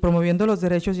historia y promoviendo los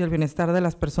derechos y el bienestar de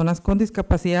las personas con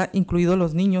discapacidad, incluidos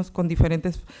los niños con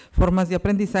diferentes formas de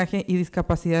aprendizaje y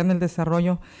discapacidad en el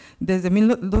desarrollo.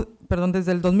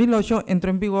 desde el 2008 entró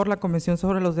en vigor la Convención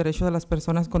sobre los Derechos de las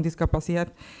Personas con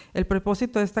Discapacidad. El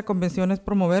propósito de esta convención es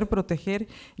promover, proteger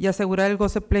y asegurar el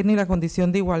goce pleno y la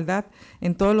condición de igualdad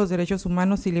en todos los derechos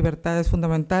humanos y libertades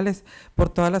fundamentales por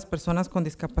todas las personas con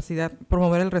discapacidad,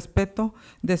 promover el respeto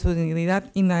de su dignidad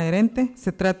inherente.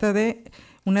 Se trata de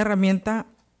una herramienta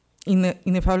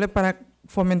inefable para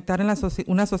fomentar en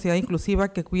una sociedad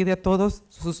inclusiva que cuide a todos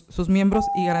sus miembros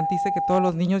y garantice que todos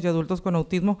los niños y adultos con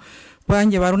autismo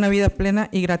puedan llevar una vida plena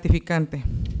y gratificante.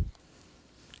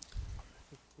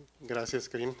 Gracias,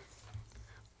 Karin.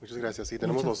 Muchas gracias. Sí,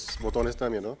 tenemos los botones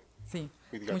también, ¿no? Sí,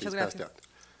 We got muchas these passed gracias. out.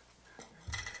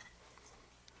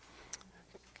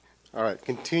 All right,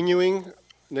 continuing,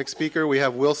 next speaker, we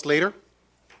have Will Slater.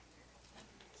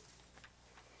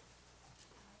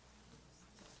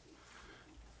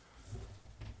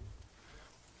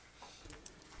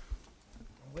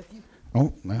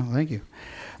 Oh, well, thank you.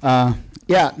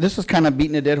 Yeah, this is kind of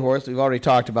beating a dead horse. We've already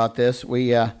talked about this.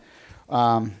 I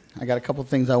got a couple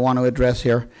things I want to address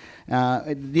here.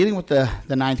 Dealing with the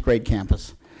ninth grade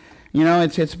campus. You know,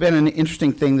 it's been an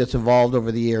interesting thing that's evolved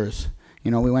over the years.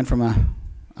 You know, we went from a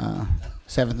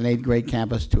 7th and 8th grade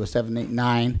campus to a 7, 8,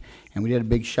 9, and we did a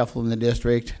big shuffle in the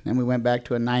district. Then we went back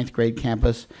to a 9th grade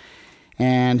campus.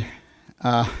 And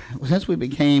since we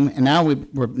became, and now we're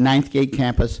 9th grade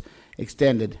campus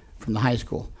extended from the high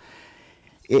school.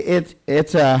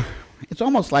 It's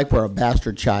almost like we're a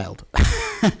bastard child.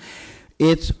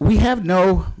 We have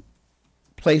no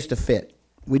place to fit.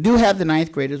 We do have the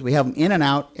 9th graders. We have them in and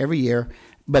out every year,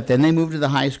 but then they move to the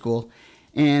high school,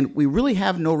 and we really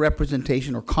have no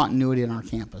representation or continuity in our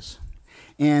campus.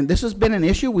 And this has been an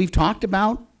issue we've talked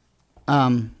about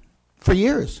for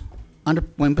years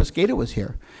when Pesqueda was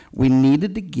here. We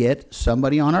needed to get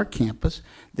somebody on our campus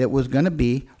that was going to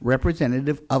be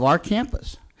representative of our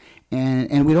campus,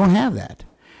 and we don't have that.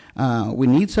 We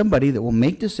need somebody that will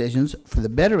make decisions for the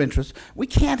better interest. We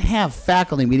can't have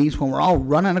faculty meetings when we're all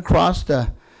running across we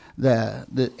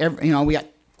got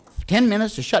 10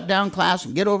 minutes to shut down class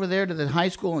and get over there to the high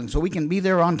school, and so we can be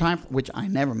there on time, which I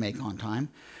never make on time,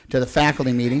 to the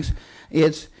faculty meetings.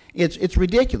 It's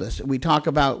ridiculous. We talked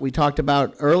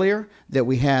about earlier that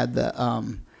we had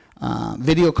the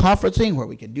video conferencing where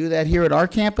we could do that here at our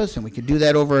campus, and we could do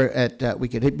that over at we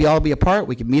could all be apart.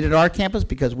 We could meet at our campus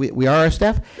because we are our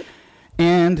staff,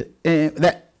 and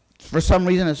that for some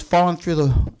reason has fallen through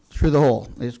the hole.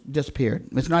 It's disappeared.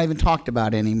 It's not even talked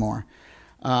about anymore.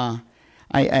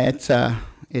 It's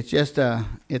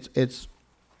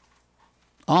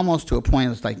almost to a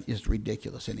point it's like it's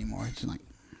ridiculous anymore. It's like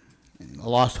a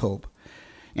lost hope.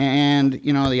 And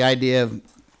you know, the idea of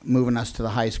moving us to the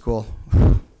high school.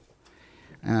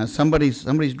 Somebody's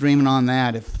dreaming on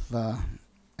that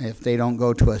if they don't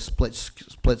go to a split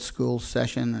school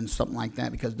session and something like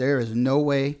that, because there is no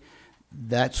way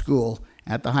that school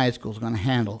at the high school is going to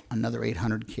handle another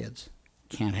 800 kids.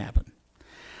 Can't happen.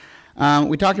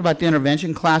 We talked about the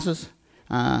intervention classes.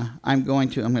 I'm going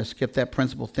to skip that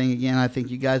principal thing again. I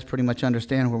think you guys pretty much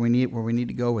understand where we need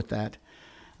to go with that.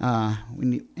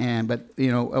 But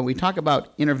we talk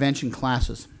about intervention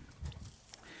classes.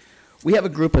 We have a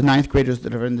group of 9th graders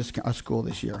that are in this school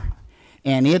this year.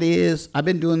 And I've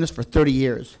been doing this for 30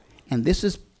 years, and this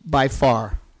is by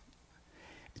far,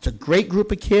 it's a great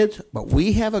group of kids, but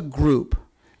we have a group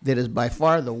that is by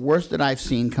far the worst that I've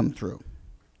seen come through,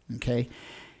 okay?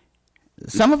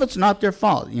 Some of it's not their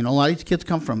fault. You know, a lot of these kids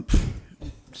come from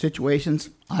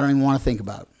situations I don't even want to think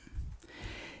about.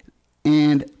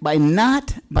 And by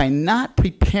not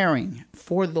preparing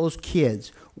for those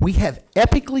kids, we have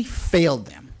epically failed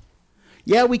them.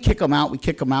 Yeah, we kick them out, we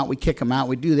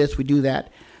do this, we do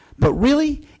that. But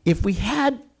really, if we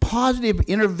had positive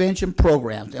intervention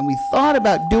programs and we thought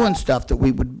about doing stuff that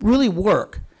we would really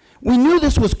work, we knew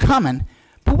this was coming,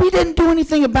 but we didn't do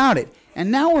anything about it. And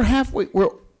now we're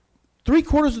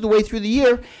 3/4 of the way through the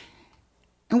year,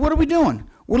 and what are we doing?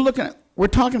 We're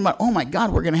talking about, oh my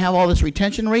God, we're going to have all this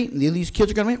retention rate, and these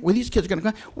kids are going to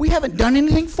come. We haven't done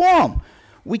anything for them.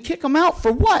 We kick them out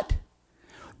for what?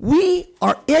 We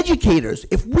are educators.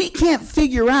 If we can't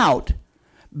figure out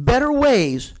better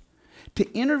ways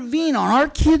to intervene on our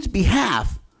kids'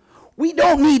 behalf, we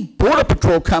don't need Border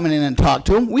Patrol coming in and talk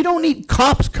to them. We don't need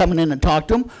cops coming in and talk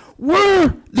to them.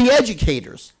 We're the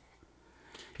educators.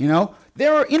 You know,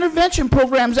 there are intervention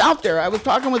programs out there. I was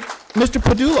talking with Mr.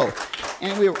 Padullo,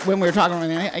 and when we were talking,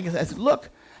 I said,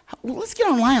 look, let's get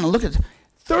online and look at this.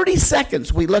 30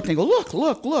 seconds, we looked and go, look,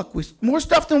 look, look. More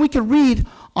stuff than we could read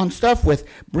on stuff with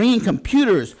bringing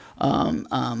computers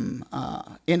into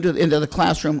the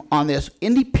classroom on this.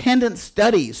 Independent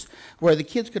studies where the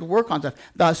kids could work on stuff.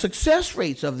 The success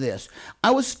rates of this. I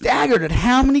was staggered at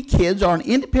how many kids are in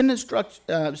independent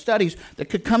studies that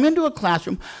could come into a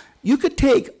classroom. You could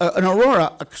take an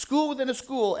Aurora, a school within a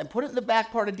school, and put it in the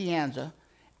back part of De Anza,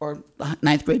 or the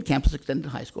 9th grade campus extended to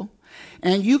high school.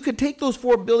 And you could take those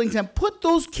 4 buildings and put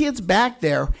those kids back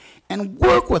there and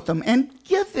work with them and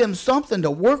give them something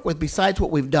to work with besides what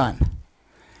we've done.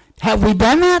 Have we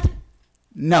done that?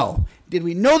 No. Did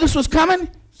we know this was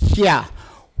coming? Yeah.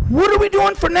 What are we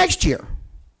doing for next year?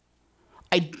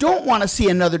 I don't want to see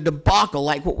another debacle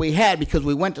like what we had because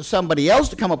we went to somebody else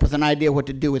to come up with an idea what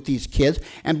to do with these kids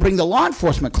and bring the law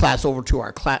enforcement class over to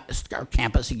our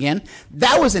campus again.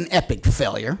 That was an epic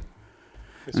failure.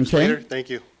 Mr. Slater, thank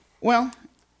you. Well,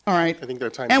 all right. I think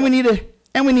their time. And we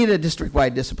need a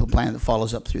district-wide discipline plan that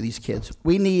follows up through these kids.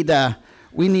 We need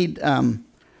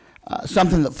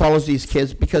something that follows these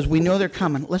kids because we know they're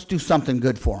coming. Let's do something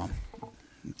good for them.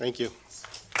 Thank you.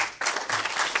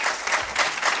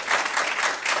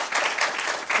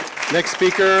 Next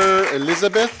speaker,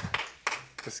 Elizabeth.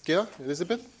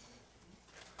 Elizabeth.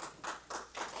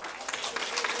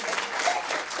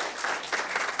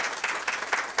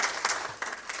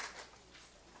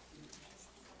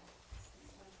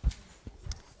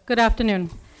 Good afternoon.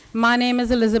 My name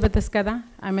is Elizabeth Escada.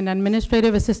 I'm an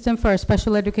administrative assistant for our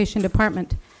special education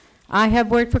department. I have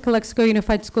worked for Calexico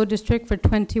Unified School District for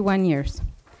 21 years.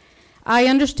 I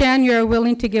understand you're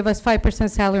willing to give us 5%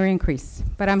 salary increase,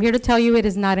 but I'm here to tell you it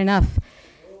is not enough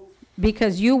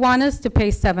because you want us to pay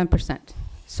 7%.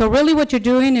 So really what you're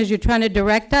doing is you're trying to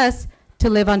direct us to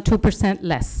live on 2%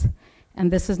 less,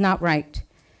 and this is not right.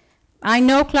 I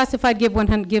know classified gives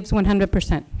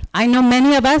 100%. I know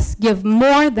many of us give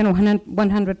more than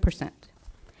 100%.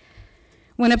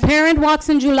 When a parent walks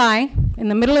in July, in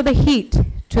the middle of the heat,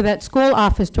 to that school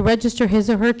office to register his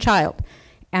or her child,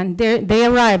 and they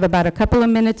arrive about a couple of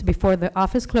minutes before the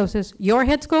office closes, your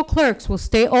head school clerks will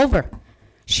stay over.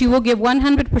 She will give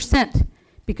 100%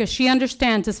 because she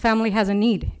understands this family has a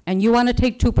need, and you want to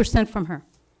take 2% from her.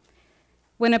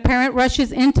 When a parent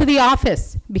rushes into the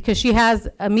office because she has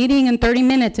a meeting in 30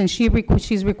 minutes and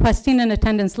she's requesting an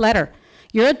attendance letter,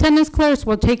 your attendance clerks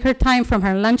will take her time from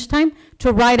her lunchtime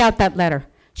to write out that letter.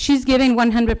 She's giving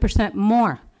 100%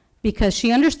 more because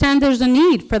she understands there's a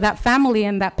need for that family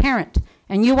and that parent,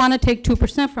 and you want to take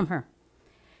 2% from her.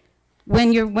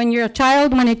 When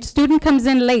a student comes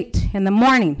in late in the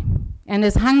morning and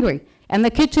is hungry and the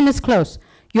kitchen is closed,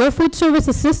 your food service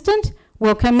assistant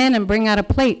will come in and bring out a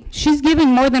plate. She's giving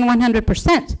more than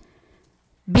 100%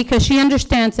 because she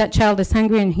understands that child is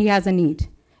hungry and he has a need.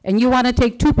 And you want to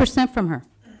take 2% from her.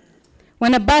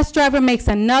 When a bus driver makes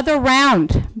another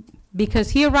round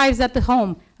because he arrives at the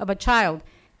home of a child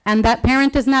and that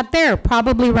parent is not there,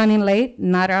 probably running late,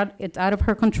 it's out of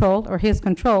her control or his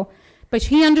control, but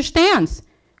he understands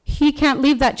he can't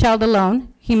leave that child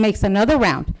alone. He makes another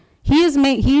round. He's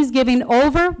giving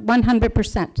over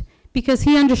 100%. Because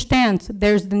he understands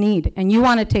there's the need, and you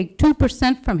want to take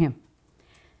 2% from him.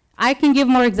 I can give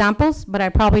more examples, but I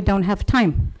probably don't have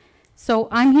time. So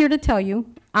I'm here to tell you,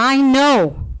 I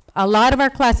know a lot of our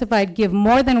classified give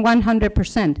more than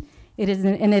 100%. It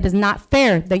is not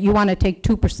fair that you want to take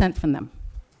 2% from them.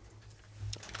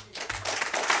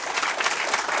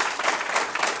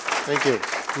 Thank you.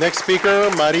 Next speaker,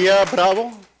 Maria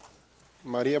Bravo.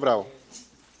 Maria Bravo.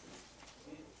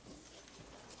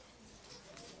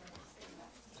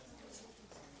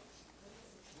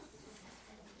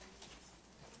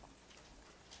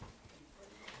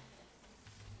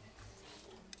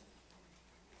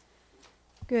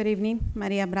 Good evening,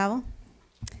 Maria Bravo.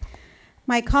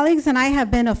 My colleagues and I have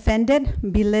been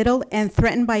offended, belittled, and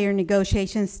threatened by your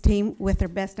negotiations team with their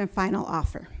best and final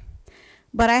offer.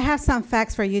 But I have some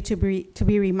facts for you to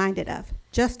be reminded of,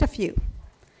 just a few.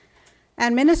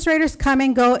 Administrators come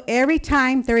and go every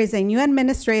time there is a new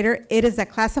administrator. It is the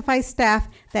classified staff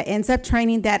that ends up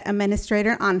training that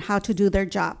administrator on how to do their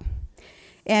job.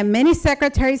 And many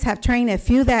secretaries have trained a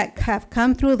few that have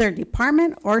come through their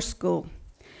department or school.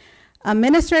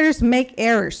 Administrators make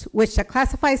errors, which the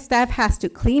classified staff has to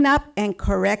clean up and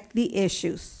correct the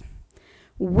issues.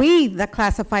 We, the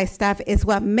classified staff, is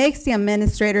what makes the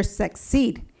administrators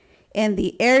succeed in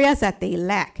the areas that they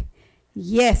lack.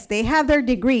 Yes, they have their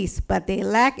degrees, but they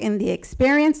lack in the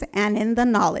experience and in the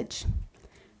knowledge.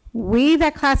 We, the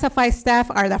classified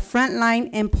staff, are the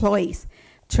frontline employees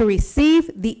to receive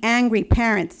the angry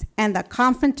parents and the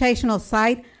confrontational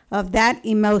side of that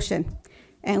emotion.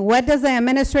 And what does the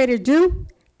administrator do?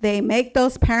 they make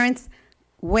those parents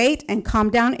wait and calm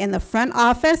down in the front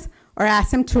office or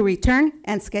ask them to return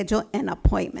and schedule an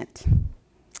appointment.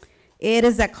 It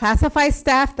is the classified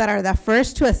staff that are the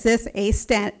first to assist a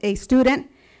student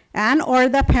and or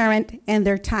the parent in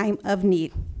their time of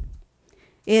need.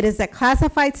 It is the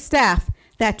classified staff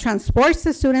that transports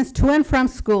the students to and from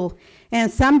school,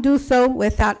 and some do so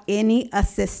without any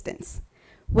assistance.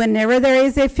 Whenever there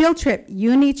is a field trip,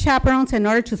 you need chaperones in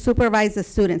order to supervise the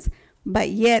students, but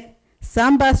yet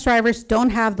some bus drivers don't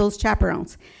have those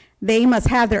chaperones. They must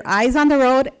have their eyes on the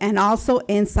road and also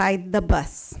inside the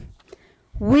bus.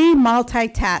 We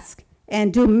multitask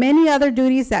and do many other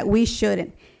duties that we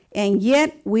shouldn't, and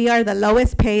yet we are the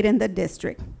lowest paid in the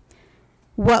district.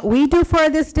 What we do for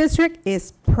this district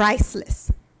is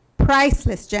priceless.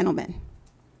 Priceless, gentlemen.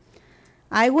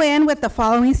 I will end with the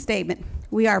following statement.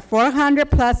 We are 400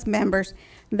 plus members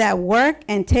that work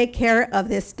and take care of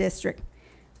this district.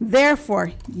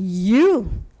 Therefore, you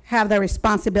have the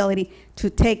responsibility to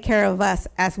take care of us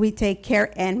as we take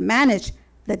care and manage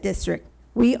the district.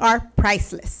 We are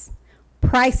priceless,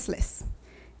 priceless.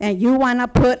 And you want to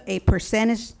put a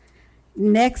percentage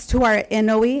next to our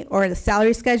NOE or the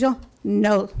salary schedule?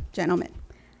 No, gentlemen.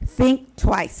 Think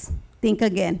twice. Think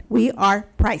again. We are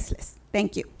priceless.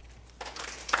 Thank you.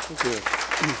 Thank you.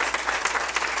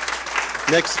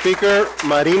 Next speaker,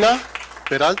 Marina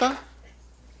Peralta.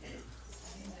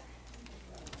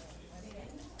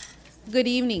 Good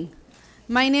evening.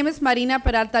 My name is Marina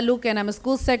Peralta Luque, and I'm a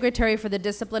school secretary for the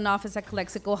discipline office at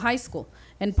Calexico High School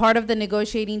and part of the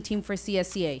negotiating team for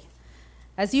CSEA.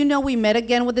 As you know, we met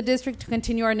again with the district to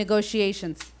continue our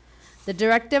negotiations. The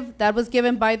directive that was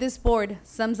given by this board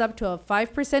sums up to a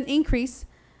 5% increase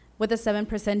with a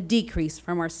 7% decrease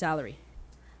from our salary.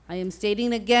 I am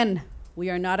stating again, we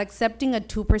are not accepting a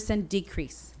 2%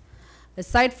 decrease.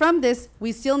 Aside from this,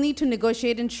 we still need to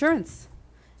negotiate insurance.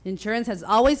 Insurance has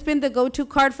always been the go-to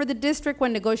card for the district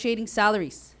when negotiating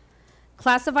salaries.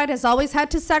 Classified has always had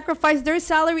to sacrifice their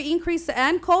salary increase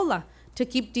and COLA to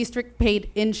keep district paid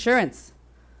insurance.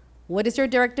 What is your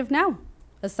directive now,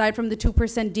 aside from the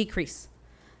 2% decrease?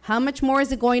 How much more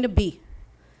is it going to be?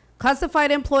 Classified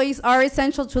employees are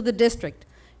essential to the district.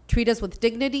 Treat us with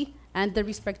dignity and the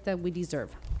respect that we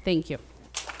deserve. Thank you.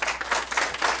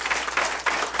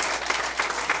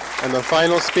 And the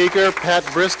final speaker, Pat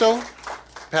Bristow.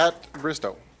 Pat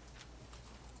Bristow.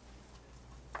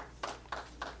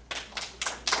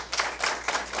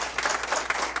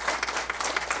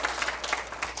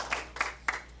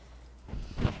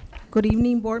 Good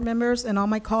evening, board members and all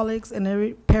my colleagues and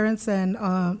parents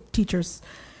and teachers.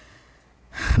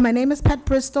 My name is Pat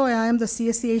Bristow, and I am the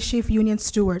CSEA Chief Union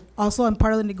Steward. Also, I'm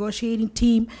part of the negotiating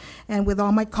team, and with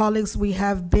all my colleagues, we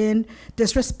have been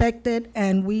disrespected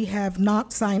and we have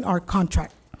not signed our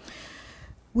contract.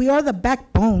 We are the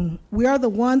backbone. We are the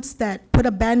ones that put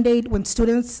a Band-Aid when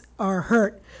students are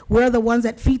hurt. We're the ones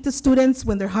that feed the students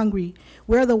when they're hungry.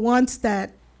 We're the ones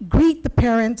that greet the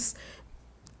parents,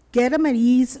 get them at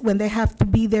ease when they have to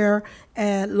be there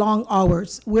at long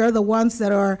hours. We're the ones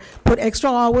that are put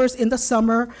extra hours in the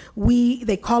summer.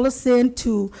 They call us in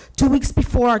 2 weeks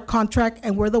before our contract,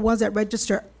 and we're the ones that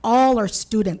register all our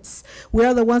students.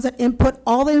 We're the ones that input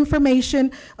all the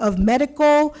information of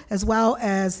medical as well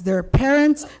as their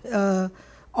parents,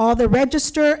 all the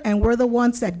register, and we're the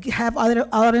ones that have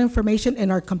other information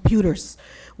in our computers.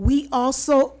 We have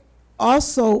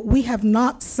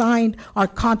not signed our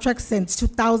contract since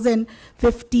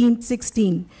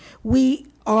 2015-16. We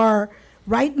are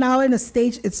right now in a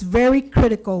stage, it's very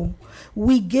critical.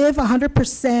 We give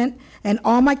 100%, and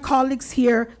all my colleagues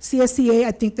here, CSEA,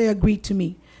 I think they agree to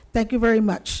me. Thank you very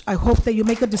much. I hope that you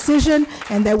make a decision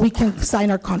and that we can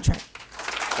sign our contract.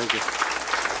 Thank you.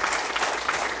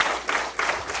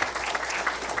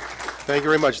 Thank you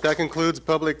very much. That concludes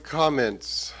public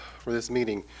comments for this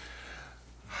meeting.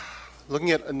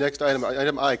 Looking at the next item,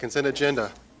 item I, consent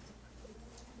agenda.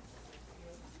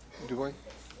 Do I?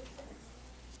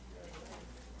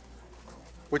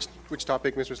 Which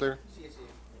topic, Mr. Slater?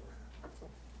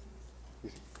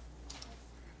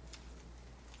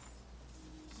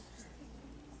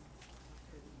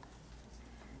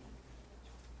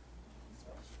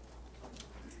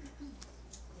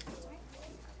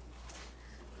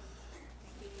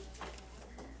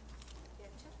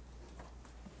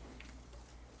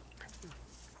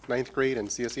 Ninth grade and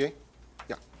CSEA?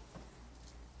 Yeah.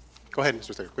 Go ahead,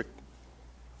 Mr. Slater, quick.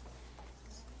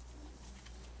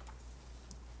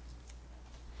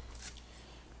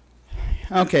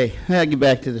 Okay, I'll get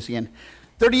back to this again.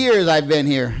 30 years I've been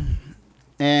here,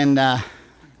 and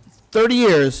 30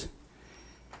 years,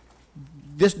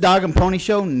 this dog and pony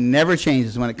show never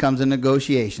changes when it comes to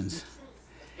negotiations.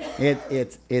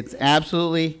 It's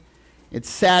absolutely, it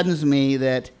saddens me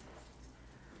that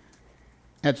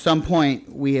at some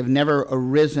point we have never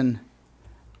arisen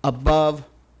above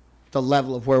the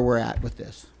level of where we're at with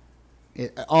this.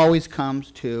 It always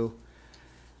comes to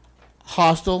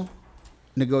hostile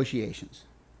negotiations.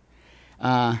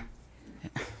 Our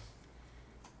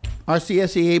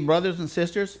CSEA brothers and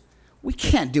sisters, we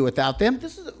can't do without them.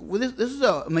 This is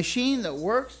a machine that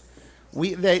works.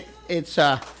 They're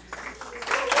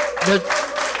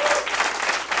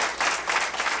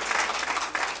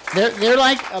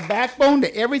like a backbone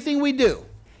to everything we do.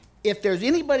 If there's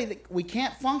anybody that we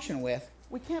can't function with,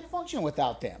 we can't function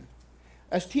without them.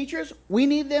 As teachers, we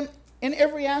need them in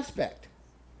every aspect.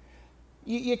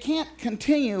 You can't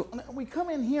continue. We come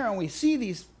in here and we see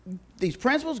these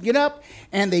principals get up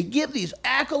and they give these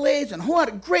accolades and what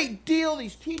a great deal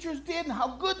these teachers did and how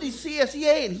good these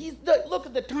CSEA and look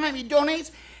at the time he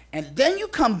donates, and then you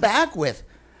come back with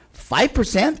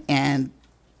 5% and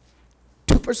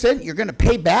 2% you're going to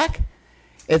pay back.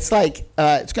 It's like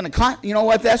it's going to cost. You know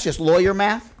what? That's just lawyer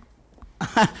math.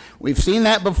 We've seen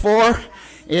that before.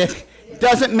 It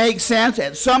doesn't make sense.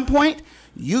 At some point,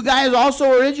 you guys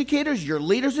also are educators. You're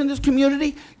leaders in this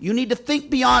community. You need to think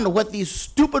beyond what these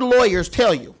stupid lawyers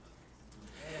tell you.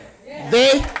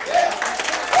 They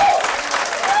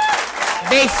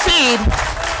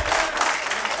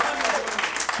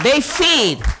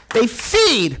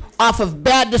feed off of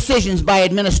bad decisions by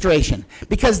administration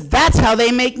because that's how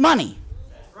they make money.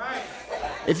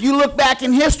 If you look back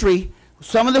in history,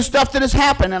 some of the stuff that has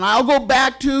happened, and I'll go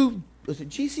back to, was it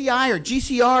GCI or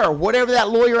GCR or whatever that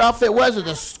lawyer outfit was, or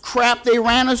the crap they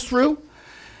ran us through?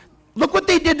 Look what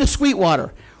they did to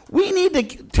Sweetwater. We need to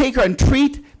take and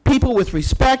treat people with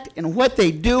respect in what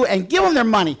they do and give them their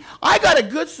money. I got a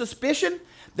good suspicion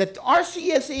that our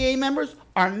CSEA members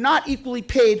are not equally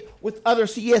paid with other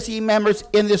CSE members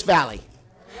in this valley.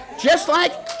 Just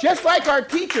like our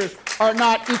teachers are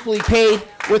not equally paid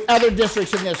with other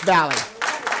districts in this valley.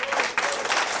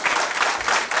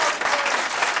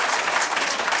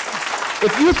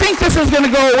 If you think this is going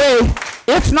to go away,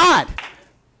 it's not.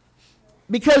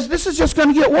 Because this is just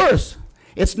going to get worse.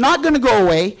 It's not going to go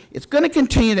away. It's going to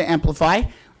continue to amplify.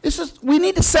 We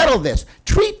need to settle this.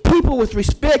 Treat people with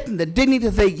respect and the dignity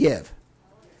that they give.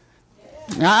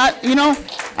 Now, I don't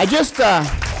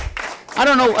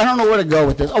know where to go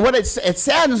with this. It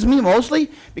saddens me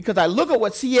mostly because I look at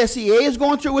what CSEA is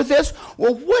going through with this.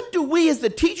 Well, what do we as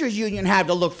the teachers union have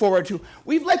to look forward to?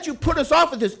 We've let you put us off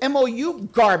with this MOU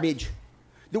garbage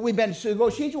that we've been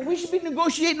negotiating. Well, we should be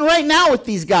negotiating right now with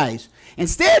these guys.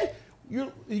 Instead,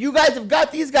 you guys have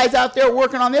got these guys out there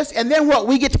working on this, and then what?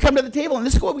 We get to come to the table, and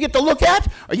this is what we get to look at?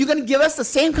 Are you going to give us the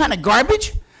same kind of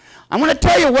garbage? I'm going to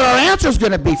tell you what our answer is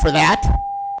going to be for that.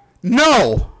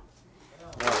 No.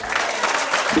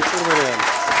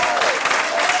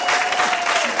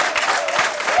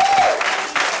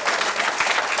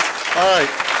 All right.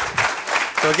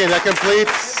 So again, that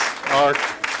completes our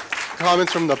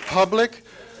comments from the public.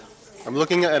 I'm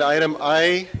looking at item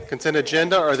I, consent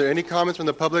agenda. Are there any comments from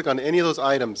the public on any of those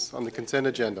items on the consent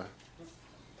agenda?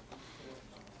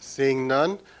 Seeing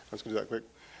none, I'm just going to do that quick.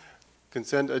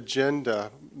 Consent agenda.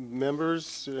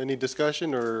 Members, any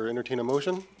discussion or entertain a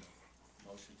motion?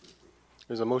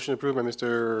 There's a motion approved by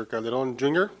Mr. Calderon,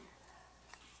 Jr.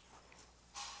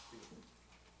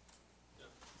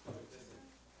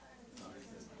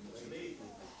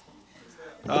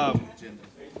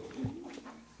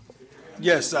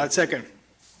 Yes, second.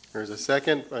 There's a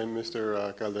second by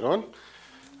Mr. Calderon.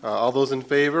 All those in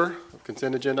favor of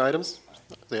consent agenda items,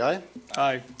 say aye.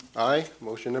 Aye. Aye.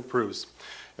 Motion approves.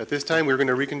 At this time, we're going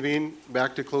to reconvene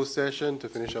back to closed session to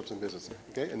finish up some business.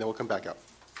 Okay, and then we'll come back out.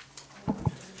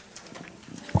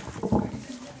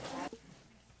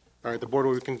 All right, the board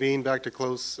will reconvene back to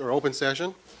close or open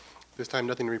session. This time,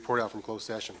 nothing to report out from closed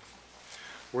session.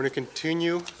 We're going to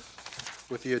continue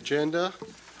with the agenda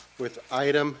with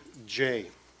item J.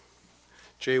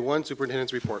 J1,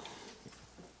 Superintendent's Report.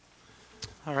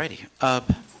 All righty.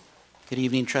 Good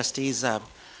evening, trustees. I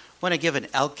want to give an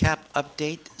LCAP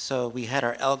update. So we had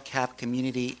our LCAP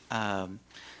community and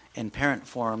parent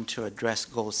forum to address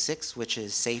Goal 6, which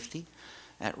is safety,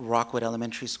 at Rockwood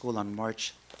Elementary School on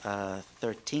March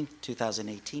 13th,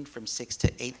 2018, from 6 to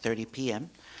 8:30 p.m.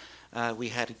 We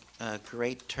had a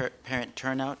great parent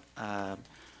turnout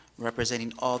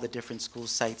representing all the different school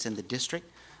sites in the district.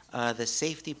 The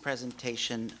safety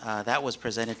presentation that was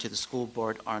presented to the school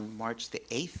board on March the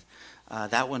 8th,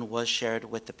 that one was shared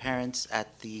with the parents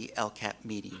at the LCAP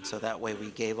meeting. So that way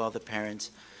we gave all the parents,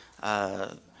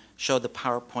 showed the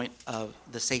PowerPoint of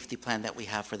the safety plan that we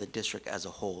have for the district as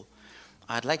a whole.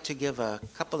 I'd like to give a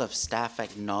couple of staff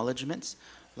acknowledgements.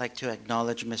 I'd like to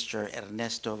acknowledge Mr.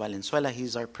 Ernesto Valenzuela.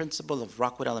 He's our principal of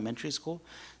Rockwood Elementary School.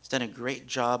 He's done a great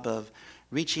job of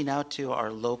reaching out to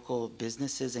our local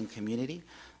businesses and community.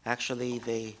 Actually,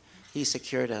 he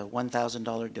secured a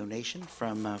 $1,000 donation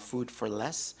from Food for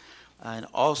Less. And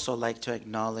also like to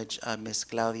acknowledge Ms.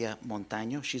 Claudia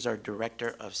Montaño. She's our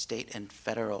Director of State and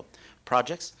Federal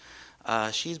Projects.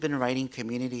 She's been writing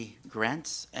community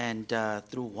grants, and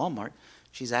through Walmart,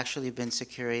 she's actually been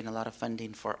securing a lot of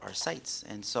funding for our sites.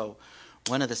 And so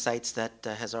one of the sites that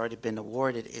has already been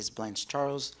awarded is Blanche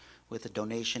Charles with a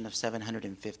donation of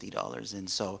 $750. And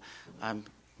so I'm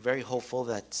very hopeful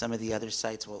that some of the other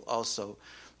sites will also,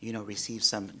 receive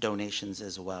some donations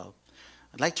as well.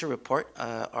 I'd like to report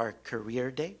our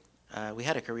career day. We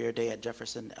had a career day at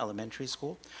Jefferson Elementary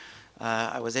School.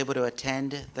 I was able to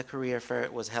attend the career fair.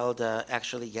 It was held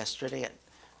actually yesterday at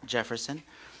Jefferson.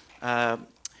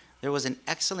 There was an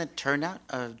excellent turnout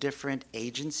of different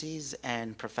agencies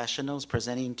and professionals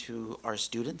presenting to our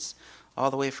students, all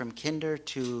the way from kinder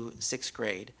to 6th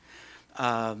grade.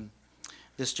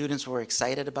 The students were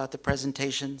excited about the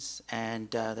presentations,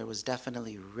 and there was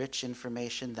definitely rich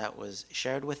information that was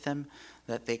shared with them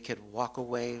that they could walk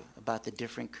away about the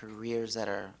different careers that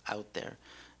are out there.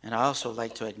 And I also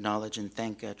like to acknowledge and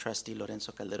thank Trustee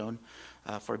Lorenzo Calderon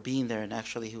for being there, and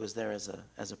actually he was there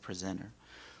as a presenter.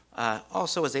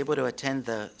 Also was able to attend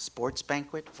the sports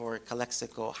banquet for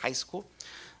Calexico High School.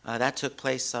 That took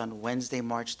place on Wednesday,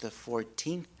 March the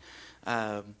 14th.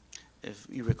 If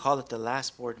you recall at the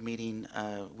last board meeting,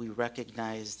 we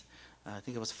recognized, I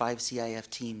think it was 5 CIF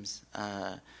teams.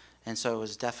 And so it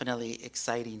was definitely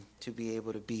exciting to be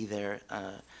able to be there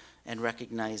and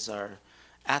recognize our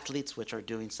athletes, which are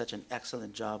doing such an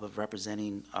excellent job of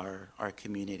representing our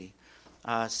community.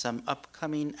 Some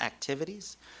upcoming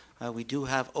activities. We do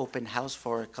have open house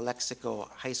for Calexico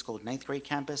High School 9th grade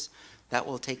campus. That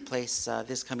will take place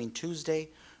this coming Tuesday,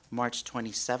 March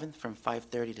 27th from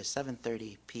 5:30 to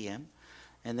 7:30 p.m.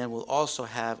 And then we'll also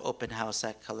have open house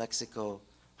at Calexico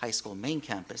High School main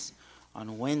campus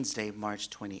on Wednesday, March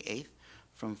 28th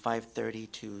from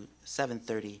 5:30 to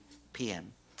 7:30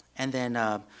 p.m. And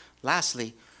then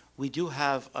lastly, we do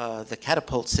have the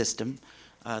catapult system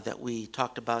that we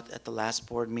talked about at the last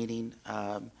board meeting.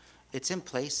 It's in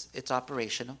place, it's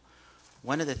operational.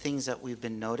 One of the things that we've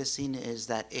been noticing is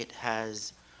that it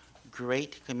has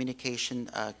great communication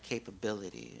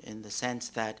capability in the sense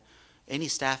that any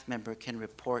staff member can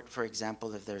report, for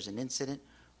example, if there's an incident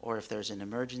or if there's an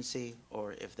emergency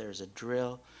or if there's a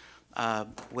drill,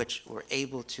 which we're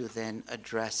able to then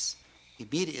address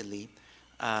immediately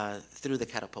through the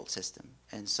catapult system.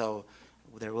 And so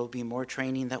there will be more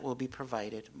training that will be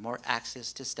provided, more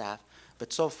access to staff,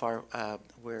 but so far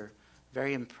we're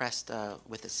very impressed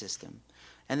with the system.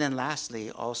 And then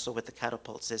lastly, also with the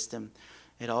catapult system,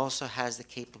 it also has the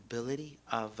capability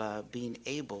of being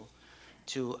able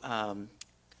to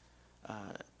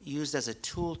used as a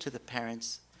tool to the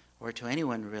parents or to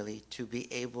anyone really to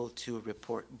be able to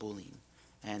report bullying.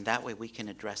 And that way we can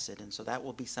address it. And so that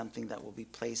will be something that will be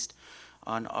placed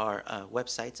on our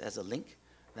websites as a link.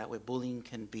 That way bullying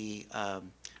can be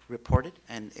reported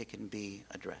and it can be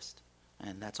addressed.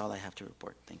 And that's all I have to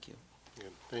report. Thank you.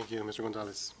 Good. Thank you, Mr.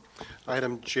 Gonzalez.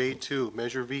 Item J2,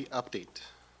 Measure V update.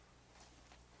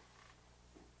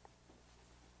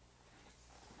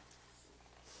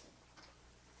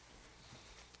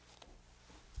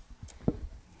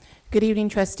 Good evening,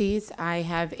 trustees. I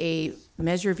have a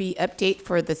Measure V update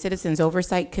for the Citizens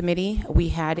Oversight Committee. We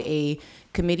had a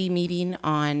committee meeting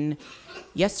on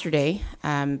yesterday,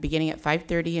 beginning at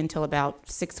 5:30 until about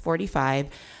 6:45.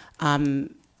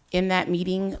 In that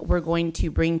meeting, we're going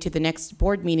to bring to the next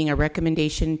board meeting a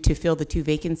recommendation to fill the 2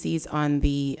 vacancies on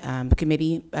the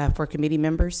committee for committee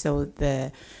members. So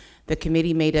the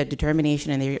committee made a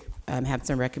determination, and they have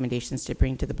some recommendations to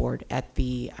bring to the board at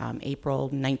the April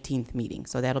 19th meeting.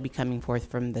 So that'll be coming forth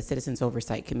from the Citizens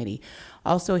Oversight Committee.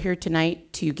 Also here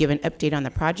tonight to give an update on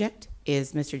the project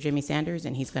is Mr. Jimmy Sanders,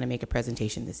 and he's going to make a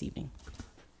presentation this evening.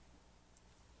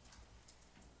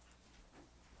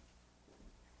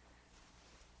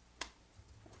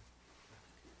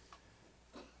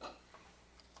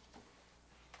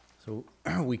 So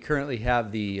we currently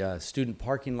have the student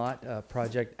parking lot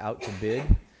project out to bid.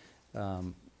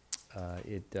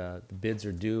 The bids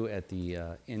are due at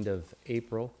the end of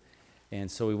April, and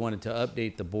so we wanted to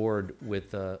update the board with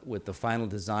the final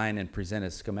design and present a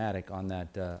schematic on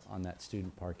that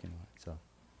student parking lot.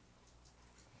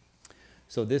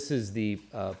 So this is the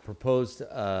proposed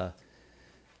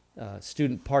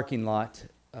student parking lot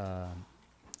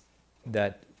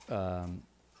that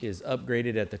is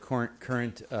upgraded at the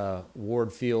current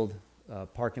Ward Field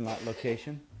parking lot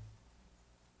location.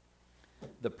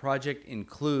 The project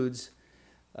includes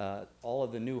all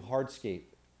of the new hardscape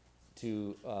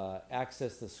to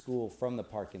access the school from the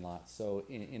parking lot. So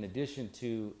in addition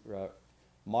to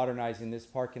modernizing this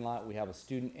parking lot, we have a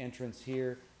student entrance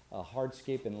here,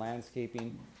 hardscape and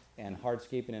landscaping, and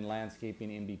hardscaping and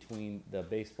landscaping in between the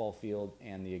baseball field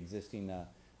and the existing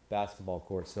basketball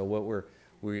court. So what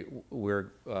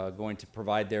we're going to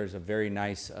provide there is a very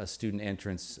nice student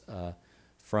entrance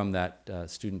from that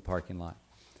student parking lot.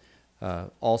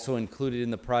 Also included in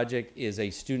the project is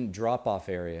a student drop-off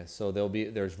area. So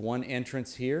there's one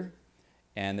entrance here,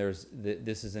 and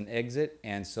this is an exit,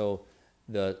 and so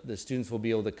the students will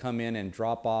be able to come in and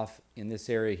drop off in this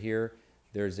area here.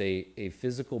 There's a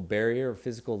physical barrier, a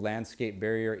physical landscape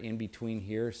barrier in between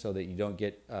here so that you don't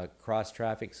get cross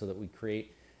traffic, so that we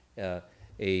create a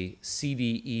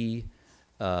CDE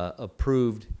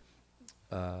approved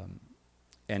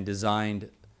and designed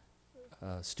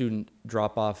student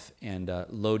drop-off and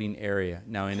loading area.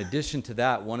 Now, in addition to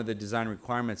that, one of the design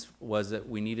requirements was that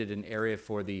we needed an area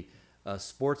for the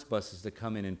sports buses to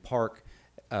come in and park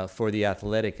for the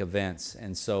athletic events.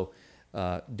 And so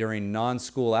during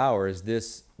non-school hours,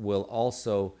 this will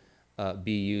also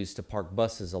be used to park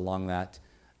buses along that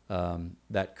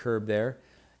curb there.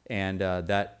 And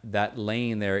that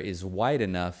lane there is wide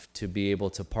enough to be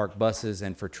able to park buses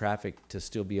and for traffic to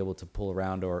still be able to pull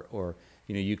around, or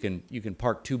you know, you can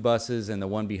park two buses and the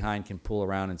one behind can pull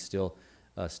around and still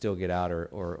get out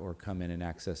or come in and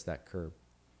access that curb.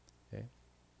 Okay.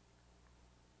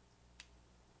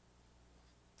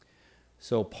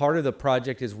 So part of the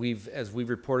project is as we've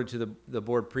reported to the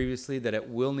board previously, that it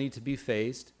will need to be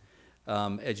phased.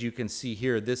 As you can see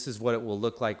here, this is what it will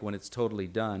look like when it's totally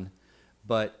done.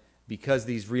 But because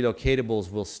these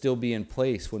relocatables will still be in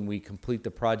place when we complete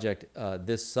the project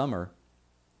this summer,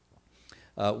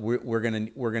 we're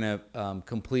gonna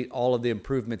complete all of the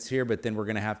improvements here, but then we're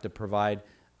gonna have to provide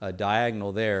a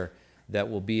diagonal there that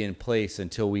will be in place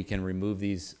until we can remove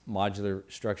these modular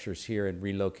structures here and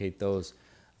relocate those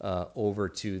over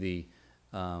to the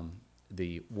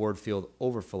Ward Field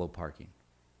overflow parking.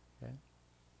 Okay.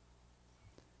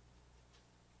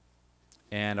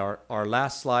 And our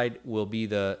last slide will be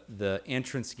the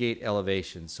entrance gate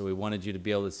elevation. So we wanted you to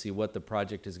be able to see what the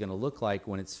project is going to look like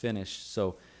when it's finished.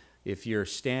 So if you're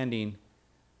standing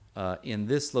in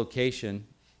this location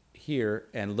here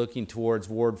and looking towards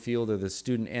Ward Field or the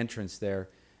student entrance there,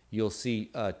 you'll see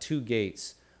two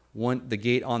gates. The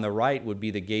gate on the right would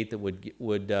be the gate that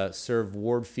would serve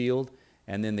Ward Field,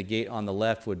 and then the gate on the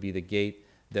left would be the gate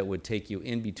that would take you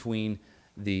in between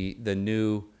the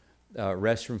new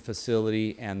restroom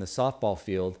facility and the softball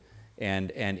field,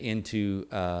 and into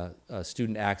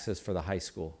student access for the high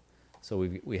school. So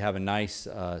we have a nice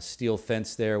steel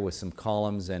fence there with some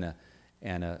columns and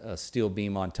a steel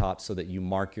beam on top, so that you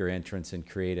mark your entrance and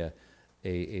create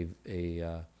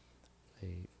a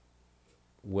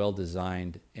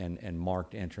well-designed and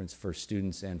marked entrance for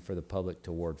students and for the public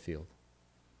to Ward Field.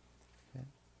 Okay.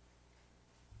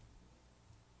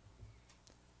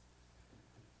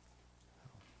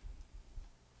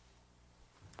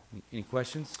 Any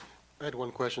questions? I had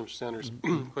one question, Mr. Sanders.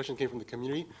 Question came from the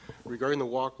community regarding the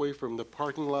walkway from the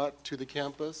parking lot to the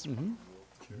campus.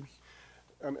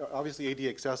 Obviously AD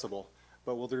accessible,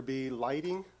 but will there be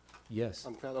lighting? Yes.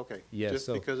 Okay. Yes.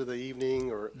 Just because of the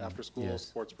evening or after-school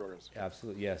sports programs?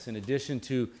 Absolutely, yes. In addition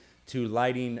to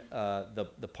lighting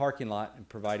the parking lot and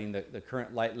providing the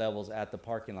current light levels at the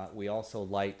parking lot, we also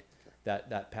light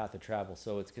that path of travel.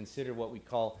 So it's considered what we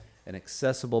call an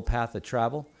accessible path of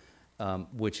travel,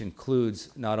 which includes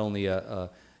not only a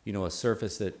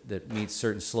surface that meets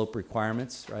certain slope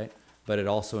requirements, right? But it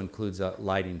also includes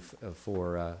lighting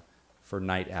for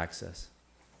night access.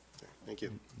 Thank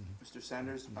you. Mr.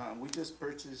 Sanders, we just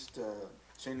purchased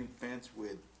chain link fence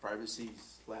with privacy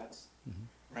slats,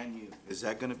 brand new. Is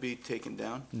that going to be taken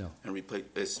down? No. And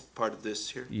replaced as part of this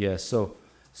here? Yes.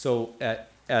 So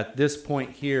at this point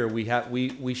here,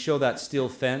 we show that steel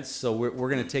fence. So we're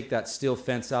going to take that steel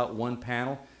fence out one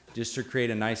panel just to create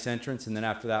a nice entrance, and then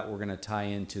after that, we're going to tie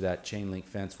into that chain link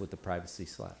fence with the privacy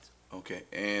slats. Okay.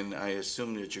 And I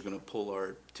assume that you're going to pull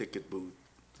our ticket booth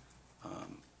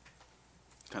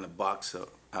kind of box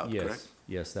out, Yes. correct?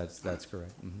 Yes, that's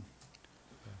correct.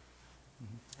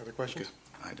 Other questions?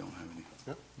 Okay. I don't have any.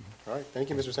 No? All right. Thank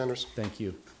you, Mr. Sanders. Thank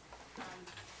you.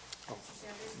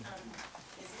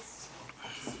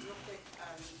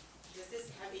 Does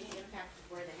this have any impact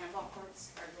where the handball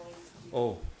courts are going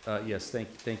to be? Yes,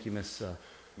 thank you, Miss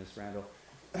Randall.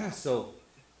 So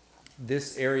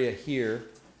this area here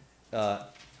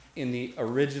in the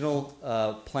original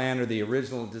plan or the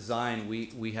original design,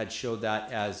 we had showed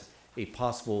that as a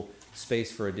possible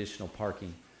space for additional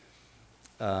parking.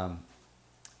 The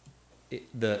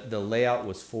layout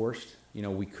was forced. You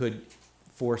know, we could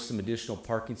force some additional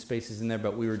parking spaces in there,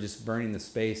 but we were just burning the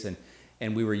space,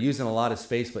 and we were using a lot of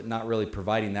space, but not really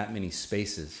providing that many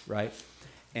spaces, right?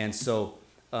 And so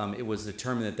it was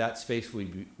determined that that space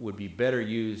would be better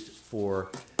used for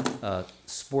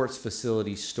sports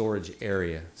facility storage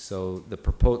area. So the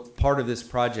proposed part of this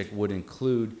project would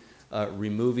include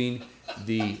removing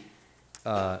the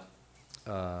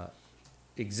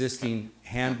existing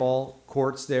handball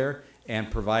courts there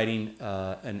and providing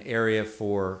an area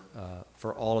for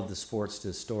all of the sports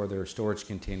to store their storage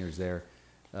containers there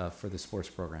for the sports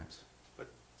programs. But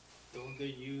don't they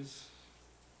use,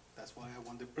 that's why I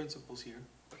want the principals here,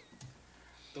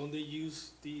 don't they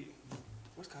use the,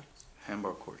 what's called?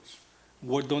 Handball courts.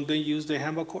 What, don't they use the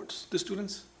handball courts, the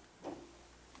students?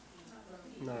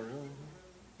 Not really.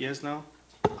 Yes, no?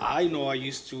 I know I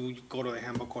used to go to the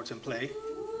handball courts and play.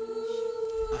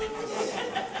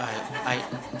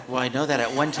 Well, I know that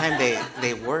at one time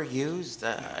they were used.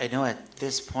 I know at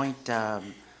this point, I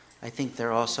think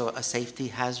they're also a safety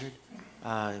hazard.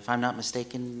 If I'm not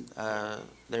mistaken,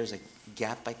 there's a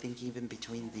gap, I think, even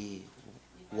between the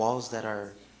walls that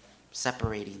are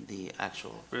separating the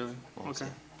actual Really? walls.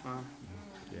 Okay.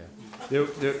 Yeah.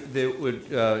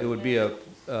 It would be a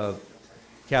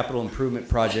capital improvement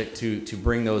project to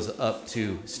bring those up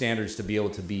to standards to be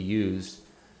able to be used.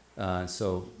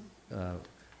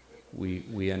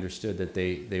 We understood that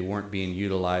they weren't being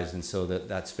utilized, and so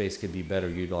that space could be better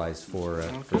utilized for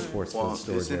sports field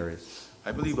storage areas.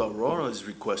 I believe Aurora is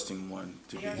requesting one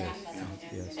to be.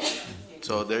 Yes.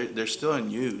 So they're still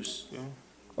in use.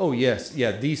 Oh yes,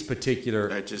 yeah. These particular.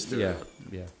 Yeah.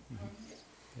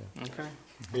 Okay.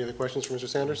 Any other questions for Mr.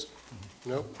 Sanders?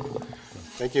 No?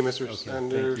 Thank you, Mr.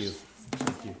 Sanders. Thank you.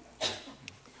 Thank you.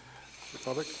 The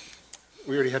public?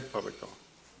 We already had public, though.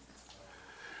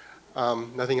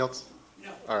 Nothing else?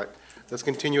 No. All right. Let's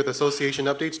continue with association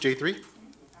updates. J3?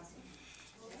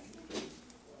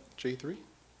 J3?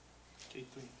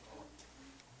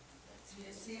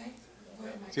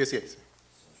 CSCA.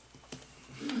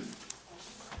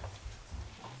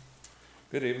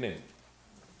 Good evening.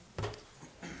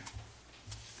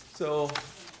 So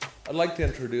I'd like to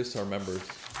introduce our members.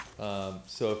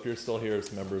 So if you're still here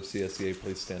as a member of CSCA,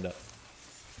 please stand up.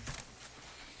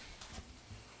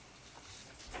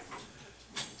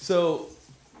 So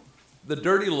the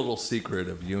dirty little secret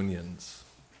of unions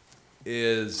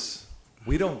is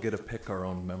we don't get to pick our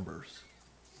own members.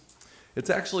 It's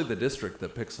actually the district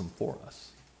that picks them for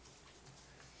us.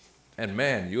 And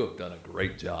man, you have done a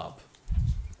great job.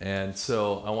 And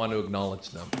so I want to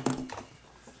acknowledge them.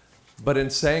 But in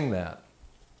saying that,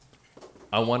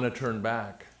 I want to turn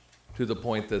back to the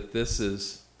point that this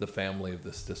is the family of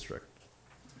this district.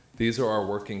 These are our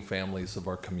working families of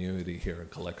our community here in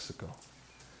Calexico.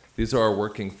 These are our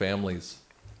working families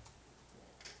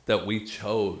that we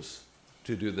chose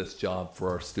to do this job for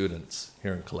our students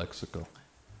here in Calexico.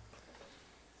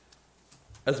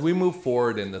 As we move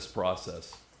forward in this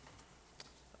process,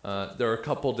 there are a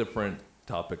couple different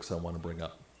topics I want to bring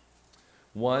up.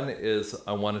 One is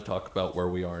I want to talk about where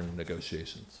we are in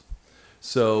negotiations.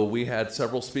 So we had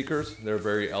several speakers. They're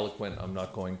very eloquent. I'm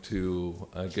not going to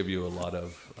give you a lot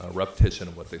of repetition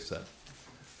of what they said.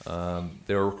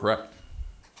 They were correct.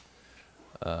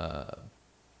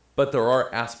 But there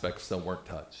are aspects that weren't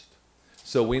touched.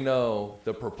 So we know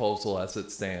the proposal as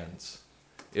it stands,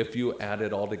 if you add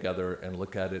it all together and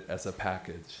look at it as a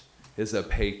package, is a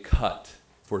pay cut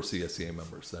for CSCA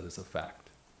members. That is a fact.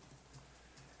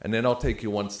 And then I'll take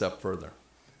you one step further.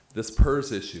 This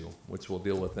PERS issue, which we'll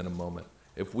deal with in a moment,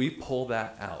 if we pull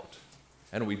that out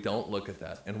and we don't look at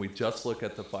that and we just look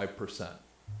at the 5%,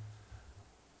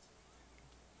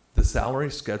 the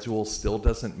salary schedule still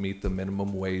doesn't meet the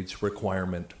minimum wage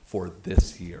requirement for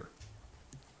this year.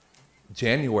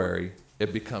 January,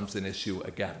 it becomes an issue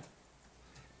again.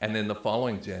 And then the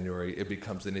following January, it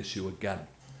becomes an issue again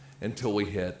until we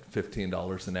hit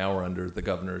 $15 an hour under the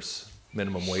governor's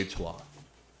minimum wage law.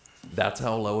 That's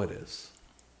how low it is.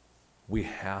 We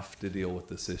have to deal with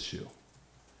this issue.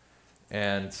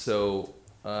 And so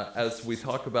as we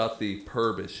talk about the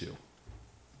PERB issue,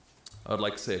 I'd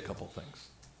like to say a couple things.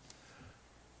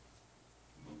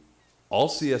 All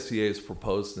CSCA has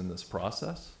proposed in this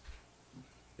process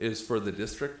is for the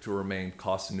district to remain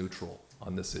cost neutral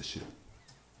on this issue.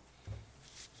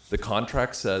 The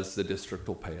contract says the district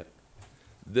will pay it.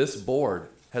 This board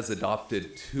has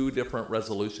adopted 2 different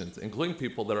resolutions, including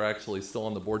people that are actually still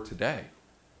on the board today,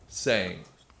 saying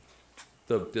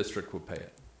the district would pay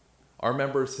it. Our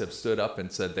members have stood up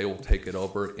and said they will take it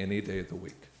over any day of the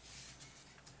week.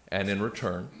 And in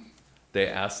return, they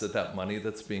ask that that money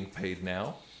that's being paid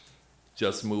now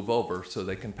just move over so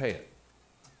they can pay it.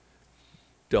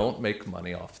 Don't make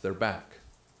money off their back.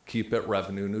 Keep it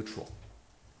revenue neutral.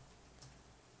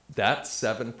 That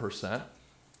 7%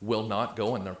 will not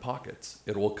go in their pockets.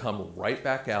 It will come right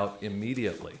back out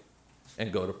immediately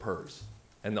and go to PERS,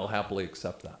 and they'll happily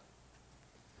accept that.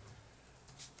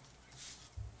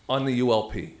 On the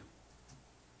ULP,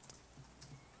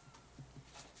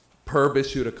 PERB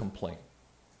issued a complaint.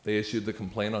 They issued the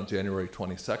complaint on January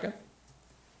 22nd,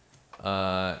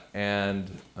 and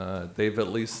they've at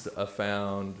least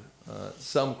found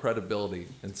some credibility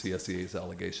in CSEA's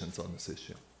allegations on this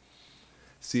issue.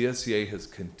 CSEA has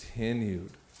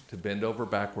continued to bend over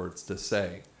backwards to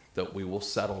say that we will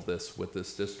settle this with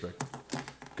this district.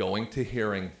 Going to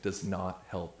hearing does not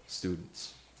help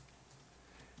students.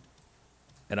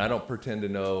 And I don't pretend to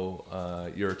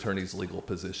know your attorney's legal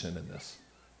position in this,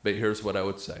 but here's what I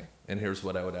would say, and here's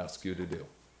what I would ask you to do.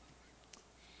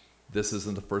 This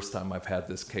isn't the first time I've had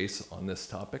this case on this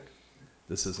topic.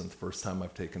 This isn't the first time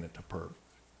I've taken it to PERB.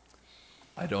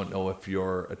 I don't know if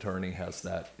your attorney has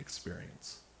that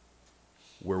experience.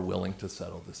 We're willing to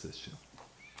settle this issue.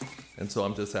 And so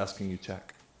I'm just asking you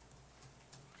check.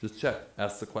 Just check,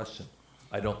 ask the question.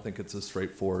 I don't think it's as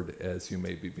straightforward as you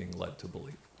may be being led to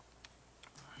believe.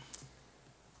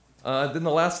 Then the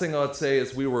last thing I would say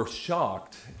is we were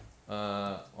shocked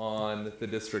on the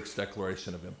district's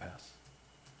declaration of impasse.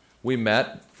 We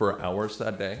met for hours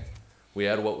that day. We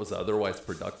had what was otherwise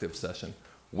productive session.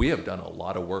 We have done a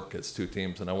lot of work as two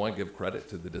teams, and I want to give credit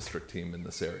to the district team in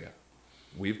this area.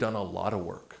 We've done a lot of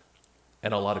work,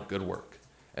 and a lot of good work,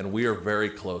 and we are very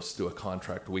close to a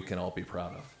contract we can all be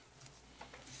proud of.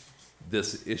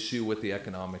 This issue with the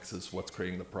economics is what's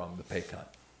creating the problem, the pay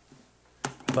cut.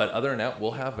 But other than that,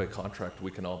 we'll have a contract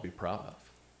we can all be proud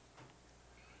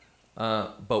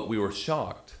of. But we were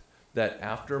shocked that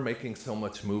after making so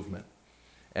much movement,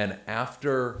 and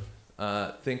after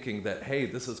thinking that, hey,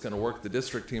 this is going to work, the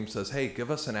district team says, hey, give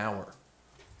us an hour.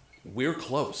 We're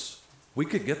close. We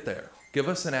could get there. Give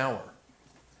us an hour.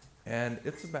 And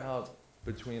it's about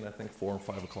between, I think, 4 and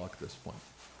 5 o'clock at this point.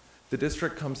 The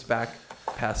district comes back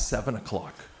past 7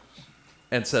 o'clock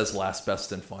and says last,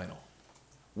 best, and final.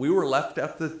 We were left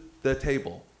at the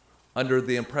table under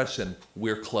the impression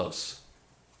we're close.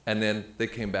 And then they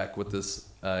came back with this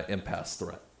impasse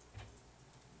threat.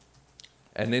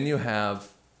 And then you have,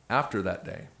 after that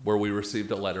day, where we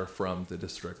received a letter from the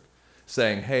district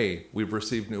saying, hey, we've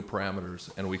received new parameters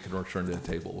and we can return to the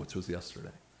table, which was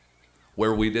yesterday,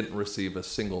 where we didn't receive a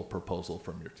single proposal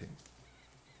from your team.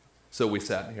 So we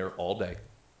sat in here all day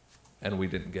and we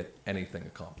didn't get anything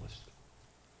accomplished.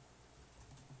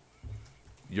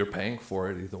 You're paying for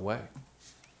it either way,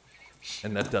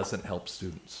 and that doesn't help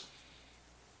students.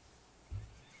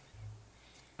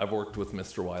 I've worked with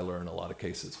Mr. Weiler in a lot of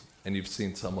cases, and you've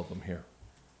seen some of them here.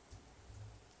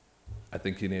 I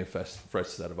think you need a fresh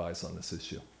set of eyes on this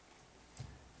issue.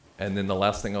 And then the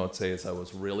last thing I would say is I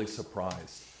was really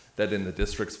surprised that in the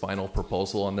district's final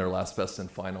proposal on their last, best, and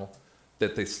final,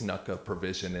 that they snuck a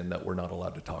provision in that we're not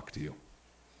allowed to talk to you.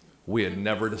 We had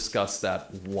never discussed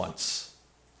that once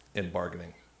in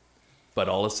bargaining. But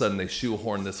all of a sudden they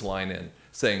shoehorn this line in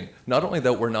saying, not only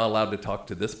that we're not allowed to talk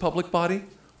to this public body,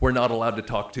 we're not allowed to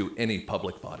talk to any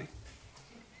public body.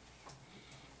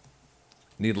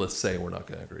 Needless to say, we're not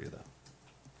going to agree to that.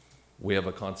 We have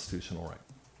a constitutional right.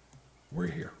 We're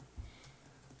here.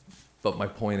 But my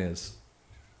point is,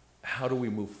 how do we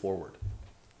move forward?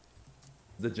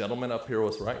 The gentleman up here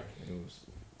was right. He was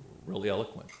really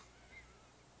eloquent.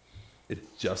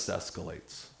 It just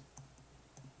escalates.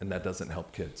 And that doesn't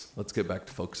help kids. Let's get back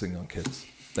to focusing on kids.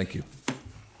 Thank you.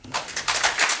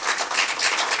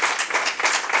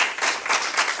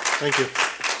 Thank you.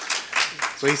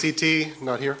 So ACT,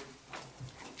 not here?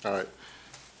 All right.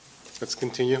 Let's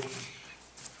continue.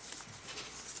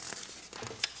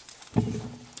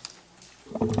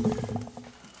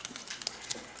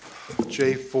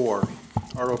 J4,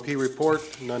 ROP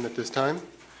report, none at this time.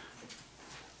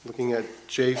 Looking at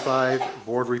J5,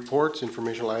 board reports,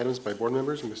 informational items by board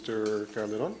members. Mr.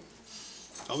 Calderon.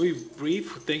 I'll be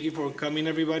brief. Thank you for coming,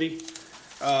 everybody.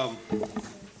 All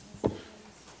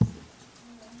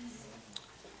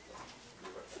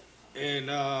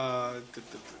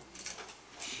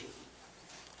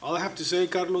I have to say,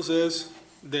 Carlos, is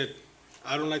that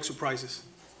I don't like surprises.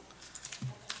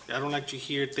 I don't like to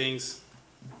hear things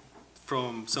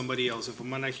from somebody else. If I'm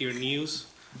gonna hear news,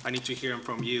 I need to hear them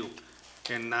from you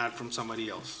and not from somebody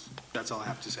else. That's all I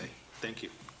have to say. Thank you.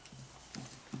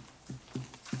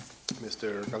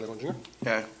 Mr. Calderon Jr.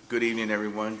 Yeah, good evening,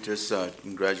 everyone. Just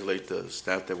congratulate the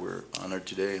staff that were honored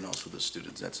today and also the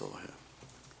students. That's all I have.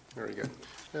 Very good.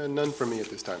 None from me at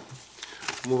this time.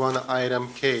 Move on to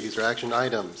item K. These are action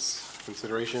items.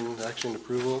 Consideration, action,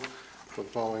 approval for the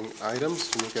following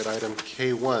items. We look at item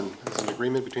K1. It's an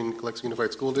agreement between Calexico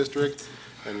Unified School District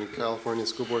and the California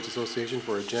School Boards Association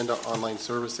for Agenda Online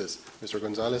Services. Mr.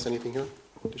 Gonzalez, anything here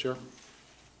to share?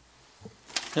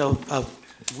 No,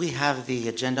 we have the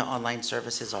agenda online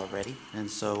services already, and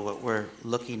so what we're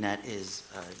looking at is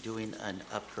doing an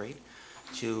upgrade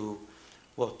to,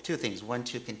 well, two things. One,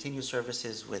 to continue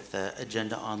services with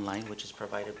Agenda Online, which is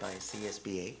provided by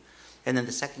CSBA. And then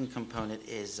the second component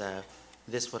is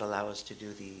this would allow us to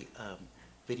do the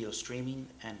video streaming,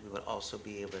 and we would also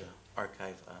be able to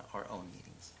archive our own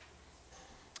meetings.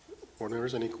 Board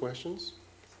members, any questions?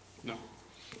 No.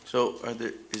 So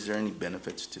is there any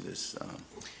benefits to this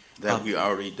that we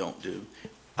already don't do?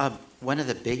 One of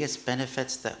the biggest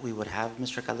benefits that we would have,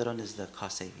 Mr. Calderon, is the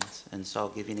cost savings. And so I'll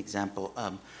give you an example.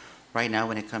 Right now,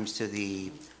 when it comes to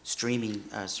the streaming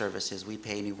services, we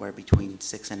pay anywhere between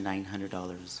 $600 and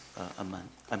 $900 a month.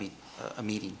 A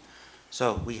meeting.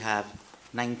 So we have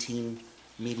 19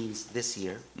 meetings this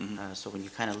year. So when you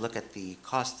kind of look at the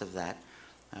cost of that,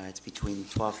 it's between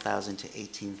 $12,000 to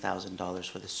 $18,000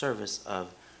 for the service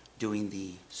of doing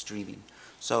the streaming.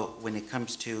 So when it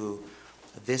comes to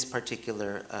this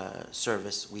particular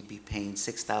service, we'd be paying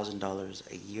 $6,000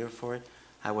 a year for it.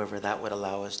 However, that would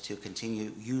allow us to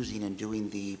continue using and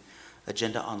doing the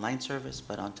Agenda Online service,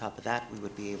 but on top of that, we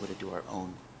would be able to do our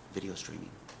own video streaming.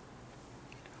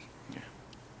 Yeah.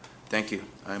 Thank you.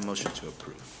 I motion to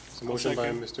approve. So motion by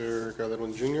Mr.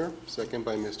 Calderon Jr., second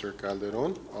by Mr.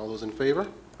 Calderon. All those in favor?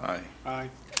 Aye. Aye.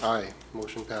 Aye.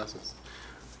 Motion passes.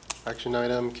 Action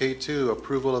item K2,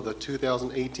 approval of the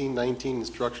 2018-19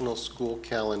 instructional school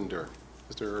calendar.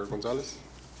 Mr. Gonzalez?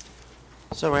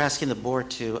 So we're asking the board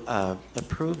to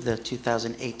approve the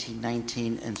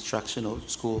 2018-19 instructional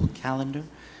school calendar.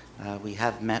 We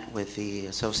have met with the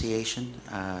association,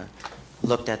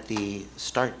 looked at the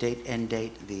start date, end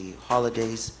date, the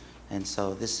holidays, and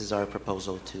so this is our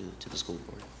proposal to the school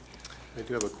board. I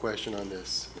do have a question on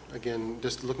this. Again,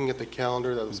 just looking at the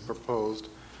calendar that was proposed,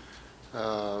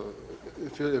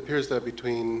 it appears that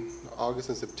between August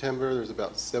and September, there's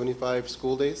about 75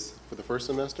 school days for the first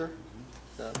semester.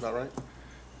 Is that about right?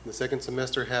 The second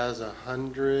semester has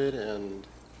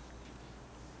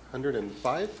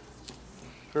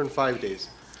 105 days.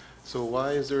 So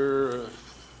why is there a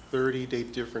 30-day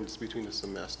difference between the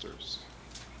semesters?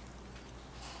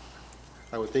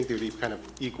 I would think they would be kind of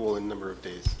equal in number of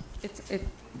days.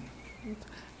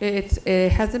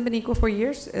 It hasn't been equal for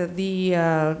years.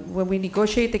 When we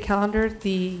negotiate the calendar,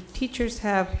 the teachers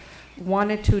have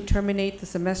wanted to terminate the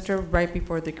semester right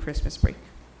before the Christmas break.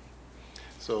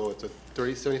 So it's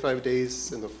 75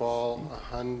 days in the fall,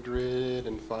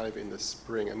 105 in the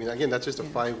spring. I mean, again, that's just a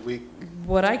 5-week,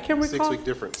 what I can recall, 6-week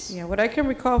difference. Yeah, what I can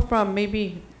recall from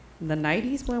maybe the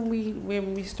 90s when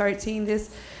we started seeing this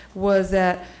was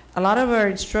that a lot of our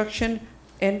instruction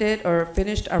ended or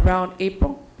finished around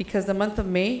April because the month of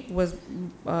May was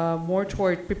more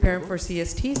toward preparing for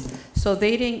CSTs. So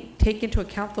they didn't take into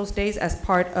account those days as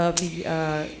part of the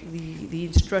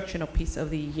instructional piece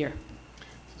of the year.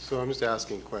 So I'm just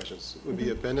asking questions. Would be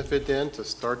a benefit then to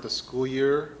start the school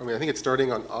year? I mean, I think it's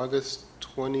starting on August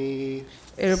 20.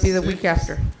 It'll be the week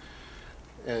after.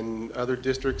 And other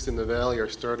districts in the valley are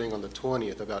starting on the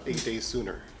 20th, about 8 days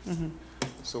sooner.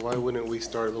 So why wouldn't we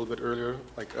start a little bit earlier,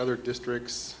 like other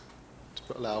districts,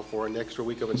 to allow for an extra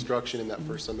week of instruction in that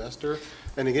first semester?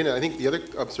 And again, I think the other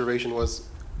observation was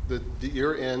the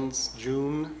year ends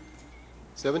June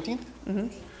 17th?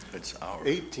 It's our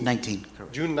 18th. 19,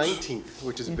 correct. June 19th,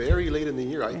 which is very late in the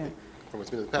year, I think, from what's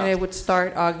been in the past. And it would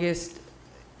start August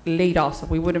late also.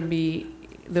 We wouldn't be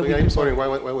the So week I'm before. sorry, why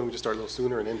wouldn't we just start a little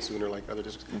sooner and end sooner like other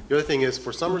districts? The other thing is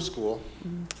for summer school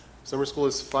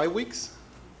is 5 weeks?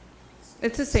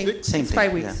 It's the same. Six? Same It's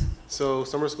thing, 5 weeks. So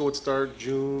summer school would start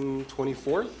June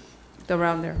 24th,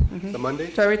 Around there. the Monday?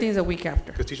 So everything's a week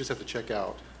after. Because teachers have to check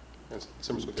out. And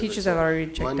summer school does it. Teachers So have already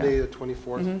checked out. Monday, the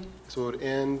 24th. So it would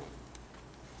end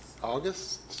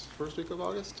August, first week of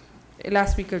August,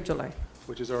 Last week of July.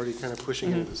 which is already kind of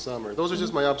pushing into the summer. Those are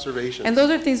just my observations. And those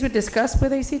are things we discussed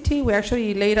with ACT. We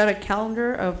actually laid out a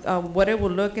calendar of what it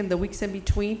will look in the weeks in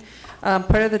between.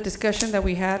 Part of the discussion that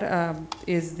we had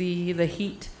is the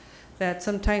heat, that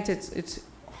sometimes it's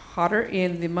hotter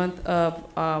in the month of,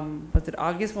 was it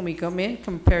August when we come in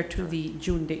compared to the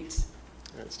June dates.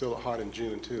 It's still hot in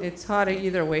June, too. It's hot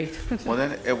either way. Well,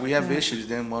 then, if we have issues,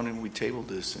 then why don't we table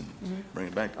this and bring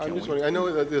it back? I'm Can't just we? wondering, I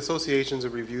know that the associations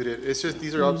have reviewed it. It's just,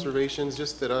 these are observations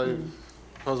just that I'm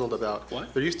puzzled about.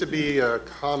 What? There used to be a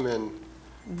common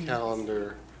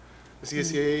calendar. The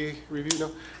CSEA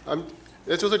review, no?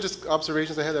 Those are just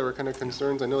observations I had that were kind of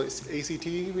concerns. I know it's ACT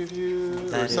review or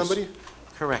That is somebody?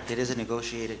 correct. It is a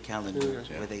negotiated calendar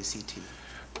Yeah. with ACT.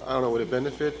 I don't know, would it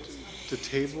benefit to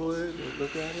table it or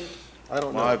look at it? I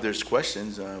don't know. Well, if there's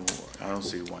questions, I don't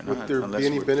see why not. Would there unless be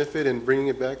any we're- benefit in bringing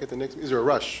it back at the next, is there a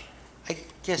rush? I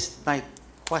guess my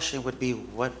question would be,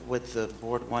 what would the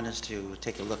board want us to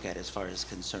take a look at as far as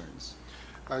concerns?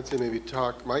 I'd say maybe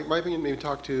talk, my opinion, maybe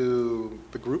talk to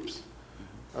the groups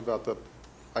about the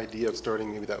idea of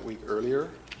starting maybe that week earlier,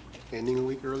 ending a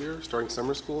week earlier, starting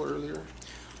summer school earlier.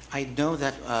 I know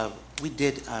that we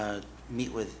did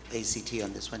meet with ACT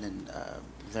on this one, and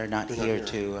they're not They're not here here.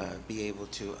 to be able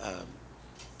to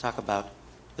talk about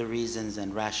the reasons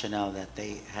and rationale that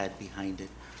they had behind it.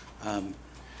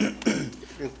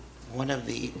 One of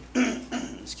the,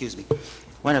 excuse me,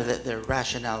 one of the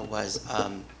rationale was,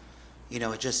 you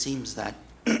know, it just seems that,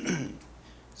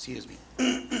 excuse me,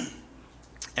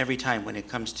 every time when it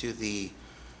comes to the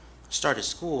start of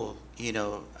school, you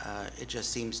know, it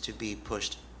just seems to be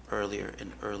pushed earlier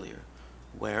and earlier,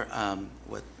 where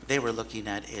what they were looking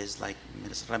at is, like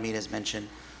Ms. Ramirez mentioned,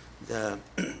 the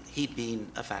heat being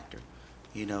a factor.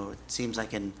 You know, it seems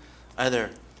like in other,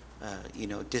 you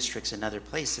know, districts and other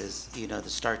places, you know, the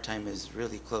start time is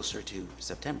really closer to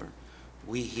September.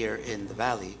 We here in the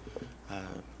Valley,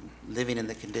 living in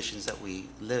the conditions that we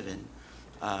live in,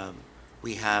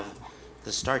 we have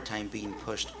the start time being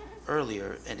pushed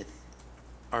earlier, and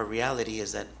our reality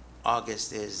is that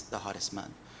August is the hottest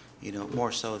month, you know,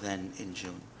 more so than in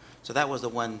June. So that was the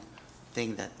one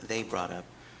thing that they brought up,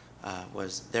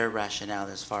 was their rationale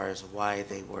as far as why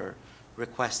they were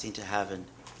requesting to have a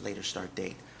later start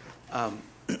date.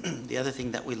 The other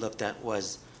thing that we looked at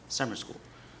was summer school.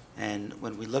 And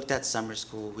when we looked at summer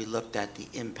school, we looked at the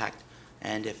impact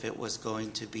and if it was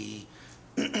going to be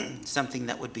something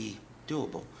that would be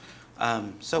doable.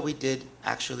 So we did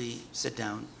actually sit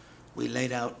down. We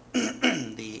laid out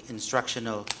the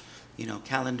instructional, you know,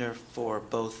 calendar for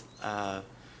both the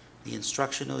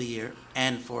instructional year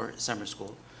and for summer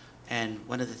school. And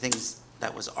one of the things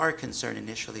that was our concern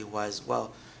initially was,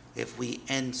 well, if we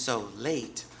end so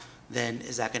late, then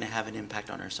is that going to have an impact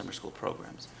on our summer school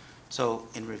programs? So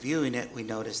in reviewing it, we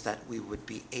noticed that we would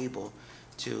be able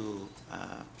to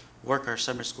work our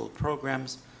summer school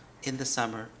programs in the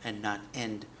summer and not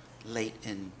end late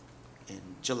in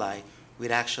July.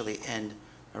 We'd actually end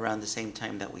around the same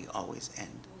time that we always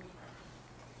end.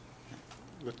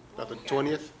 About the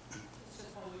 20th?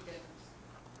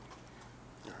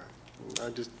 All right. I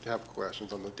just have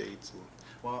questions on the dates.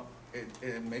 Well,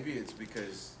 maybe it's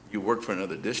because you work for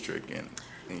another district and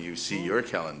you see your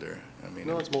calendar. I mean,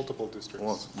 No, it's multiple districts.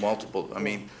 well, it's multiple. I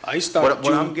mean, I start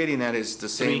what I'm June getting at is the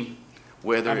same 3.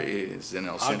 weather is in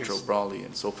El Centro, August. Brawley,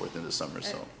 and so forth in the summer.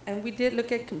 So And we did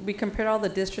look at, we compared all the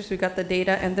districts, we got the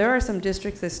data, and there are some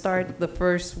districts that start the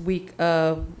first week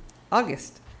of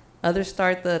August. Others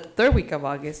start the third week of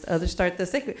August, others start the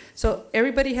second. So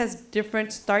everybody has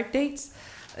different start dates.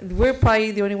 We're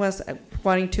probably the only ones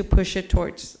wanting to push it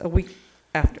towards a week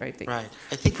after, I think. Right.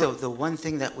 I think the one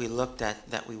thing that we looked at,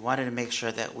 that we wanted to make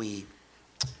sure that we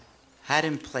had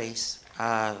in place,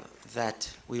 that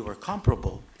we were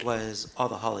comparable, was all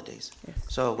the holidays. Yes.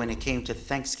 So when it came to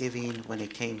Thanksgiving, when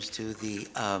it came to the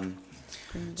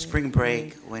spring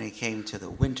break, when it came to the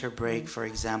winter break, for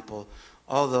example,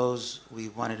 all those, we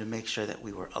wanted to make sure that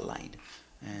we were aligned.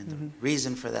 And the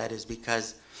reason for that is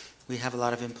because we have a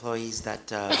lot of employees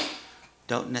that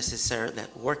don't necessarily,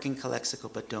 that work in Calexico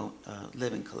but don't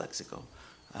live in Calexico.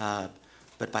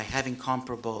 But by having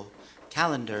comparable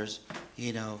calendars,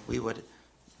 you know, we would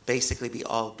basically be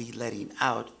letting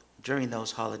out during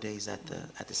those holidays at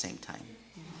the same time.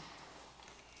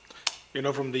 You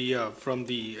know, from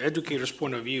the educator's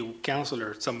point of view,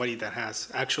 counselor, somebody that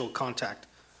has actual contact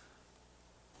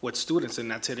with students and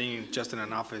not sitting just in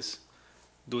an office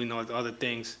doing all the other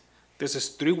things, this is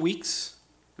 3 weeks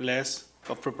less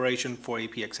of preparation for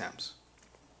AP exams,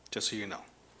 just so you know.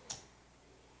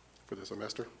 For the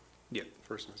semester? Yeah.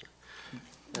 First semester.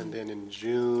 And then in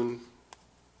June,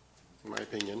 in my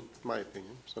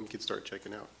opinion, some kids start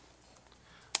checking out.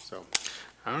 So,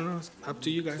 I don't know, it's up to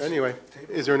you guys. anyway,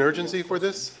 is there an urgency for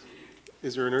this?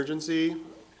 Is there an urgency?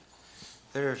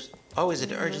 There's always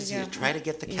an urgency yeah. to try to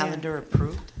get the Yeah. calendar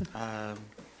approved. But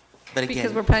Because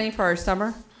again, we're planning for our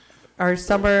summer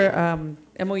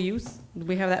MOUs.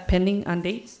 We have that pending on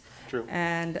dates. True.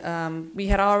 And we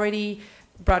had already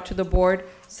brought to the board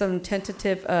some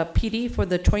tentative PD for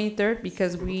the 23rd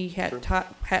because we had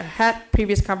had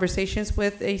previous conversations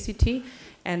with ACT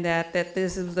and that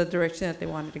this is the direction that they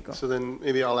wanted to go. So then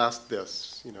maybe I'll ask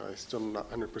this, you know, I'm still not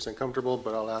 100% comfortable,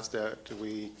 but I'll ask that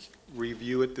we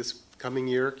review it this coming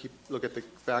year, look at the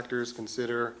factors,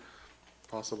 consider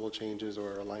possible changes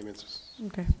or alignments.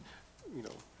 Okay. You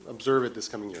know, observe it this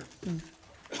coming year. Mm.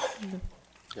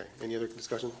 Okay, any other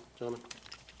discussion, gentlemen?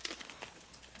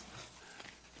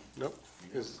 Nope.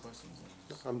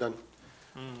 I'm done.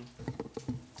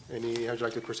 How'd you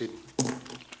like to proceed?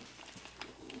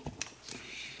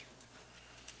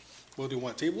 Well, do you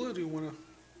want to table it or do you want to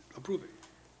approve it?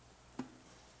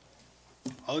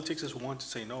 All it takes is one to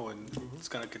say no and it's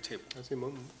got to get tabled. I say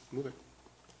move it.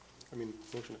 I mean,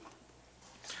 motion it.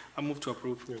 I move to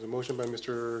approve. There's a motion by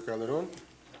Mr. Calderon.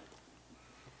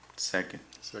 Second.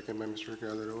 Second by Mr.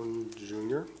 Calderon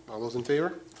Jr. All those in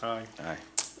favor? Aye. Aye.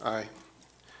 Aye.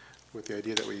 With the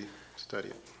idea that we study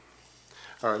it.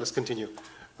 All right, let's continue.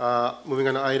 Moving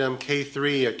on to item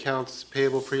K3, accounts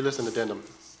payable pre-list and addendum.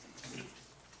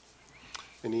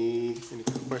 Any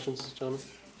questions, gentlemen?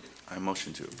 I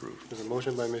motion to approve. There's a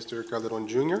motion by Mr. Calderon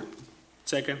Jr.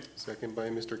 Second. Second by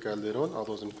Mr. Calderon. All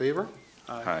those in favor?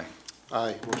 Aye.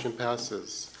 Aye. Motion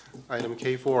passes. Item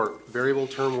K4, variable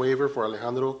term waiver for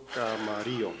Alejandro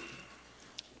Camarillo.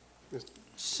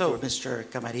 So, Mr.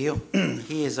 Camarillo,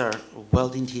 he is our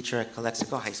welding teacher at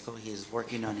Calexico High School. He is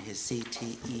working on his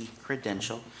CTE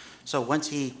credential. So once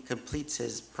he completes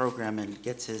his program and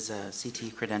gets his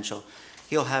CTE credential,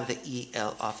 he'll have the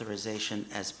EL authorization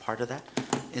as part of that.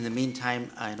 In the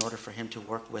meantime, in order for him to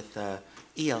work with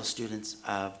EL students,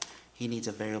 he needs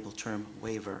a variable term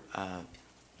waiver,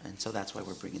 and so that's why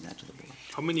we're bringing that to the board.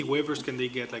 How many waivers can they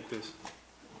get like this?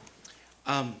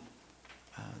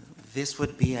 This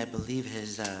would be, I believe,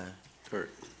 his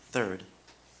third.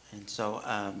 And so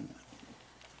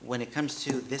when it comes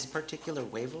to this particular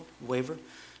waiver,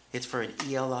 it's for an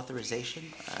EL authorization.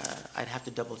 I'd have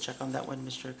to double check on that one,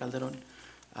 Mr. Calderon.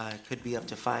 It could be up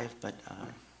to 5, but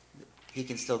he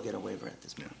can still get a waiver at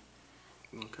this point.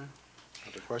 Okay.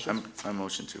 Other questions? I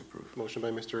motion to approve. Motion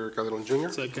by Mr. Calderon Jr.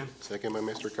 Second. Second by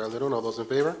Mr. Calderon. All those in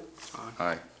favor?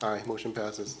 Aye. Aye. Motion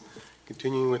passes.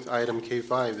 Continuing with item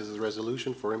K5, this is a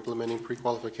resolution for implementing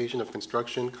pre-qualification of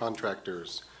construction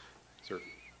contractors. Sir,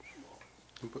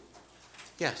 input?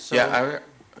 Yeah, so. Yeah,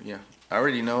 I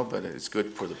already know, but it's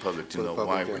good for the public to know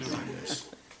why we're doing this.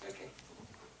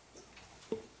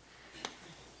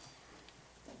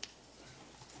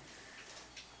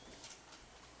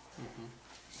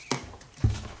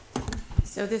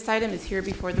 So this item is here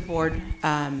before the board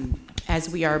as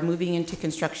we are moving into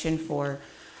construction for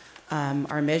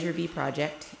our Measure B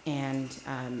project. And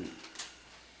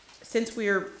since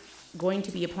we're going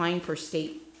to be applying for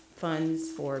state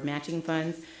funds, for matching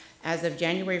funds, as of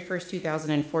January 1st,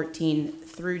 2014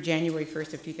 through January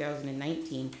 1st of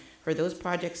 2019, for those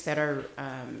projects that are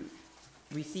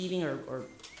receiving or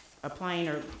applying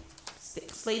or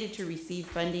slated to receive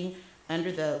funding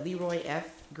under the Leroy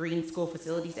F. Green School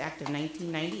Facilities Act of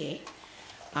 1998.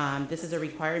 This is a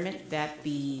requirement that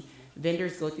the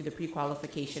vendors go through the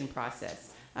pre-qualification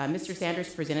process. Mr.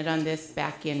 Sanders presented on this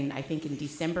back in, I think, in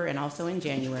December and also in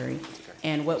January.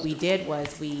 And what we did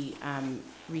was we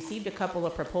received a couple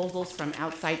of proposals from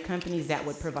outside companies that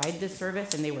would provide this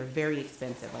service, and they were very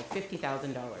expensive, like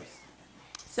 $50,000.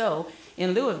 So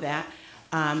in lieu of that,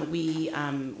 we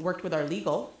worked with our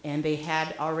legal, and they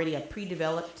had already a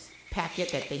pre-developed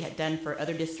packet that they had done for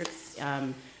other districts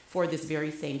for this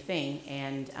very same thing,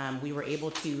 and we were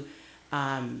able to,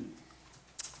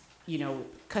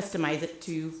 customize it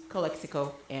to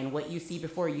Calexico, and what you see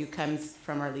before you comes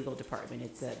from our legal department.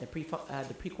 It's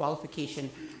the pre-qualification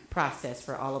process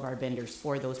for all of our vendors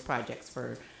for those projects.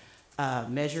 For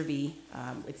Measure B,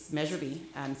 it's Measure B,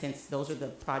 since those are the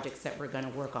projects that we're going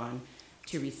to work on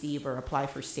to receive or apply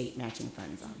for state matching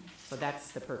funds on. So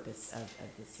that's the purpose of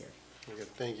this here. Okay,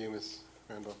 thank you, Ms.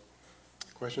 Randall.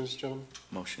 Questions, gentlemen?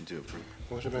 Motion to approve.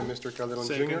 Motion by Mr. Calderon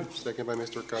Second. Jr., second by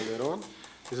Mr. Calderon.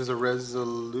 This is a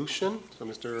resolution, so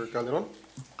Mr. Calderon?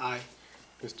 Aye.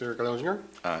 Mr. Calderon Jr.?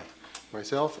 Aye.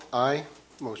 Myself, aye.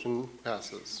 Motion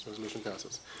passes, resolution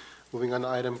passes. Moving on to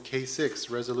item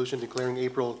K6, resolution declaring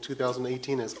April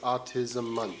 2018 as Autism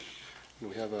Month.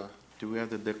 And we have a... Do we have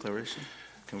the declaration?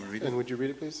 Can we read it? And would you read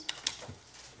it, please?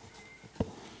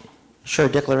 Sure,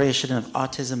 Declaration of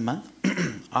Autism Month.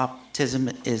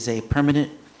 Autism is a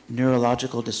permanent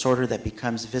neurological disorder that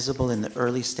becomes visible in the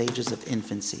early stages of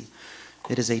infancy.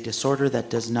 It is a disorder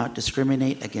that does not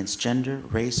discriminate against gender,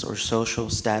 race, or social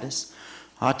status.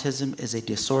 Autism is a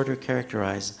disorder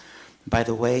characterized by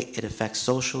the way it affects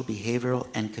social, behavioral,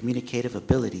 and communicative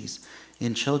abilities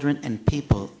in children and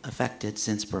people affected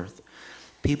since birth.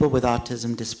 People with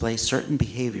autism display certain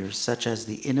behaviors such as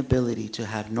the inability to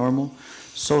have normal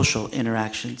social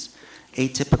interactions,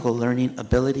 atypical learning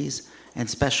abilities, and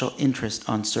special interest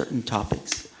on certain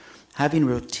topics. Having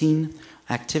routine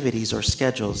activities or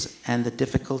schedules and the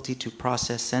difficulty to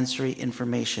process sensory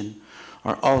information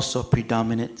are also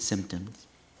predominant symptoms.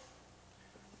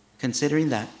 Considering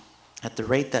that, at the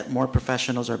rate that more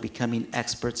professionals are becoming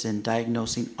experts in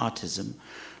diagnosing autism,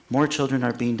 more children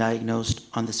are being diagnosed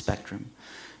on the spectrum.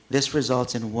 This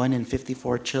results in 1 in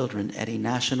 54 children at a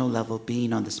national level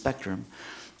being on the spectrum,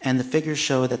 and the figures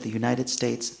show that in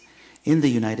the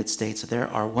United States, there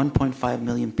are 1.5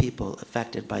 million people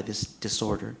affected by this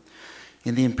disorder.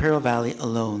 In the Imperial Valley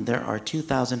alone, there are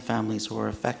 2,000 families who are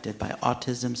affected by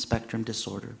autism spectrum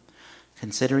disorder.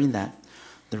 Considering that,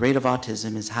 the rate of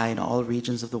autism is high in all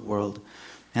regions of the world,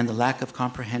 and the lack of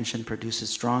comprehension produces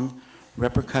strong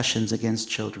repercussions against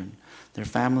children, their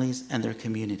families, and their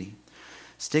community.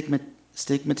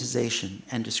 Stigmatization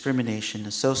and discrimination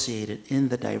associated in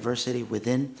the diversity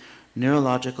within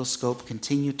neurological scope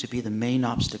continue to be the main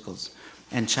obstacles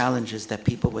and challenges that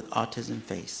people with autism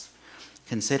face.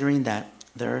 Considering that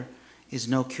there is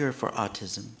no cure for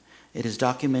autism, it is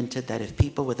documented that if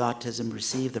people with autism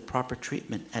receive the proper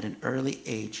treatment at an early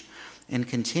age and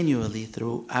continually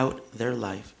throughout their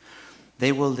life,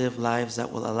 they will live lives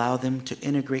that will allow them to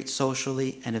integrate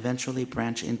socially and eventually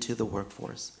branch into the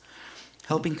workforce.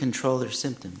 Helping control their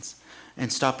symptoms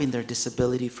and stopping their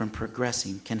disability from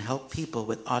progressing can help people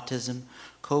with autism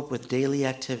cope with daily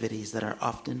activities that are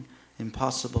often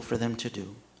impossible for them to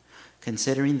do.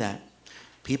 Considering that,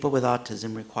 people with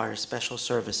autism require special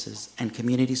services and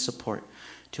community support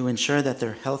to ensure that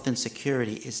their health and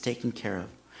security is taken care of.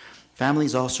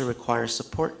 Families also require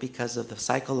support because of the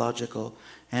psychological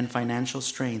and financial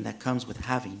strain that comes with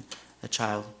having a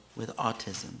child with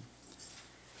autism.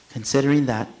 Considering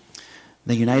that,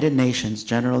 the United Nations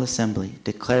General Assembly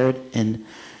declared in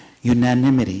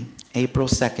unanimity April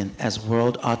 2nd as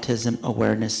World Autism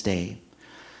Awareness Day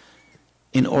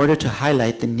in order to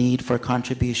highlight the need for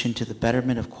contribution to the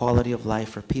betterment of quality of life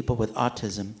for people with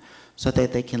autism so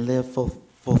that they can live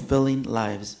fulfilling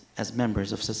lives as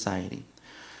members of society.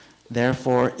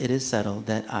 Therefore, it is settled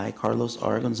that I, Carlos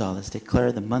R. Gonzalez,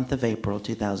 declare the month of April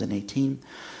 2018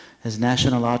 as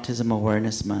National Autism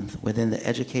Awareness Month within the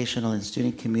educational and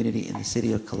student community in the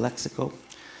city of Calexico.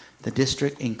 The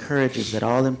district encourages that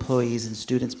all employees and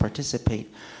students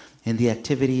participate in the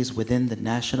activities within the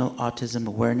National Autism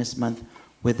Awareness Month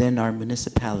within our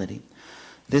municipality.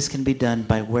 This can be done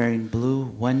by wearing blue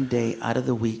one day out of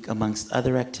the week amongst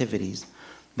other activities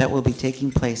that will be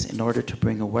taking place in order to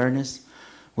bring awareness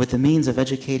with the means of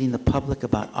educating the public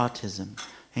about autism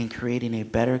and creating a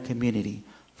better community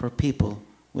for people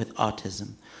with autism.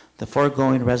 The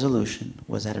foregoing resolution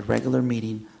was at a regular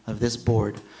meeting of this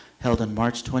board held on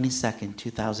March 22nd,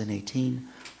 2018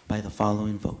 by the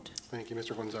following vote. Thank you,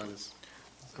 Mr. Gonzalez.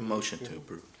 A motion to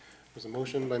approve. There's a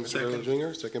motion by Mr. Carlos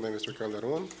Jr., second by Mr.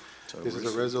 Calderon. This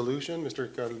is a resolution.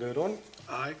 Mr. Calderon?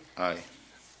 Aye. Aye.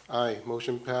 Aye.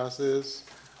 Motion passes.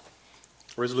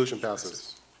 Resolution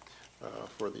passes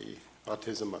for the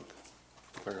Autism Month,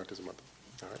 declaring Autism Month.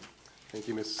 All right. Thank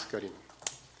you, Ms. Karina.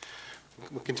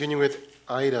 We'll continue with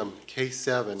item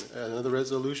K7, another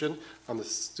resolution on the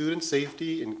student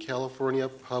safety in California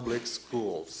public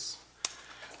schools.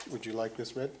 Would you like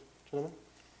this read, gentlemen?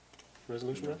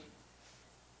 Resolution read?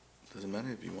 Doesn't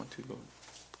matter if you want to go.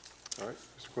 All right,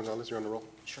 Mr. Gonzalez, you're on the roll.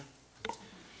 Sure.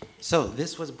 So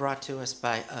this was brought to us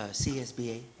by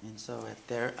CSBA, and so at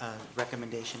their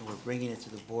recommendation, we're bringing it to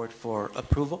the board for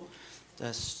approval.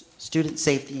 The student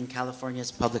safety in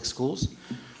California's public schools.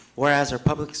 Whereas our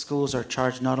public schools are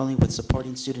charged not only with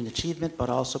supporting student achievement, but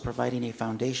also providing a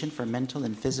foundation for mental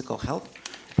and physical health,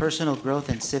 personal growth,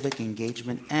 and civic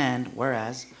engagement. And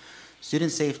whereas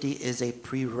student safety is a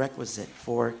prerequisite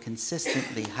for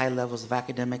consistently high levels of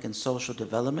academic and social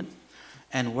development.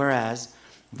 And whereas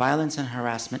violence and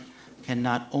harassment can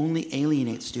not only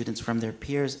alienate students from their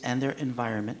peers and their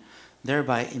environment,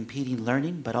 thereby impeding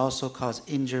learning, but also cause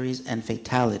injuries and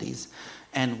fatalities.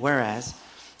 And whereas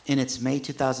in its May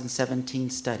 2017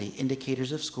 study,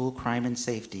 Indicators of School Crime and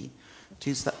Safety,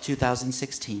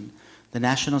 2016, the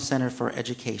National Center for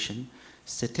Education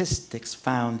statistics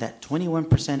found that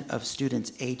 21% of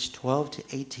students aged 12 to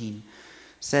 18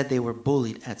 said they were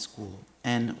bullied at school.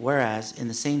 And whereas in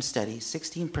the same study,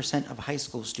 16% of high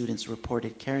school students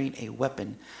reported carrying a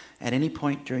weapon at any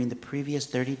point during the previous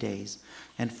 30 days,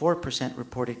 and 4%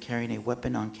 reported carrying a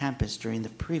weapon on campus during the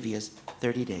previous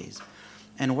 30 days.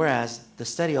 And whereas the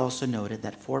study also noted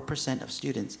that 4% of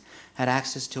students had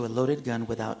access to a loaded gun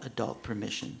without adult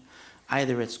permission,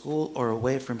 either at school or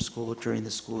away from school during the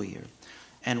school year.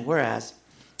 And whereas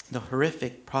the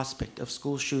horrific prospect of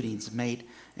school shootings made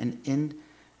an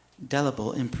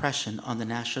indelible impression on the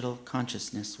national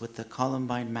consciousness with the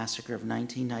Columbine Massacre of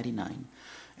 1999,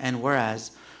 and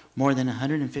whereas more than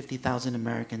 150,000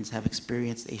 Americans have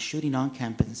experienced a shooting on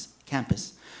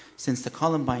campus since the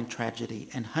Columbine tragedy,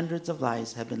 and hundreds of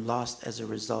lives have been lost as a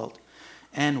result,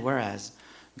 and whereas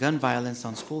gun violence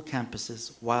on school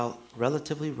campuses, while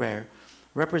relatively rare,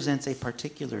 represents a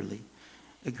particularly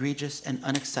egregious and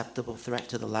unacceptable threat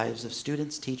to the lives of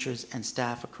students, teachers, and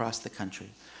staff across the country.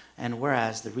 And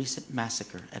whereas the recent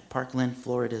massacre at Parkland,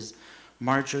 Florida's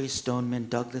Marjorie Stoneman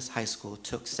Douglas High School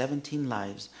took 17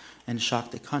 lives and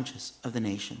shocked the conscience of the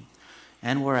nation.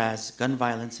 And whereas gun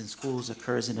violence in schools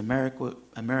occurs in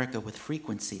America with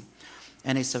frequency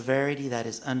and a severity that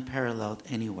is unparalleled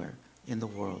anywhere in the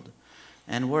world.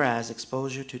 And whereas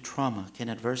exposure to trauma can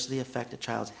adversely affect a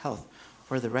child's health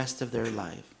for the rest of their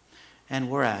life. And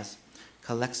whereas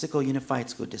Calexico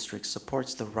Unified School District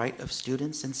supports the right of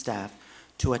students and staff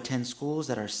to attend schools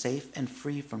that are safe and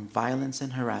free from violence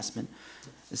and harassment,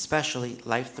 especially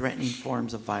life-threatening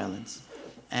forms of violence.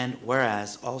 And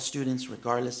whereas all students,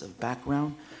 regardless of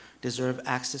background, deserve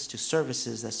access to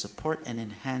services that support and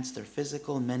enhance their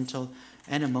physical, mental,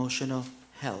 and emotional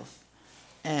health.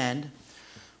 And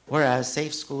whereas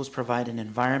safe schools provide an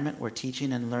environment where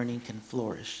teaching and learning can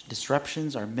flourish,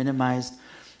 disruptions are minimized,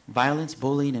 violence,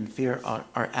 bullying, and fear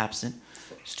are absent,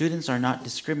 students are not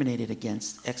discriminated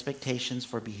against, expectations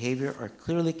for behavior are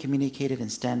clearly communicated,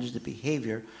 and standards of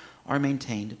behavior are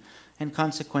maintained, and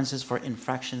consequences for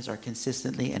infractions are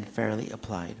consistently and fairly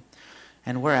applied.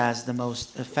 And whereas the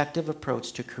most effective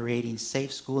approach to creating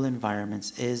safe school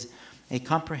environments is a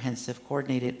comprehensive,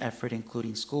 coordinated effort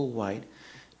including school-wide,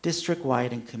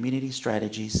 district-wide, and community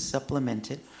strategies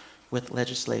supplemented with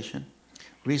legislation,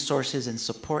 resources, and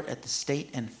support at the state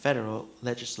and federal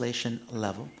legislation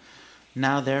level.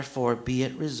 Now, therefore, be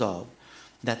it resolved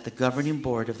that the governing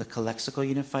board of the Calexico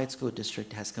Unified School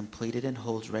District has completed and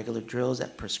holds regular drills as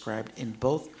prescribed in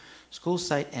both school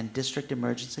site and district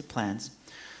emergency plans,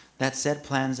 that said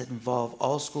plans that involve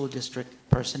all school district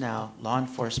personnel, law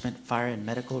enforcement, fire and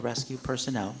medical rescue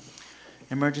personnel,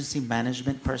 emergency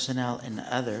management personnel, and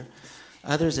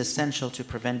others essential to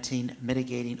preventing,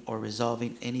 mitigating, or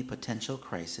resolving any potential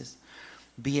crisis.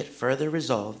 Be it further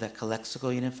resolved that Calexico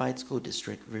Unified School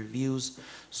District reviews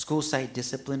school site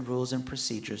discipline rules and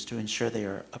procedures to ensure they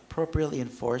are appropriately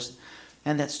enforced,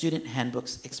 and that student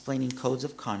handbooks explaining codes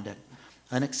of conduct,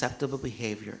 unacceptable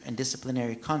behavior, and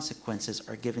disciplinary consequences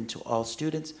are given to all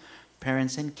students,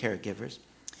 parents, and caregivers.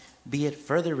 Be it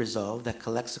further resolved that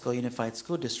Calexico Unified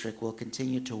School District will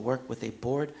continue to work with a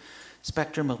broad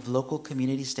spectrum of local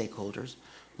community stakeholders,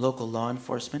 local law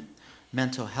enforcement,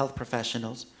 mental health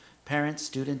professionals, parents,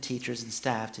 student teachers, and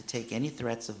staff to take any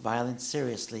threats of violence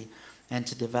seriously and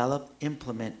to develop,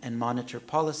 implement, and monitor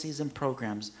policies and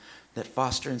programs that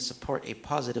foster and support a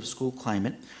positive school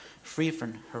climate free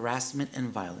from harassment and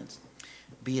violence.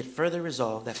 Be it further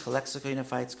resolved that Calexico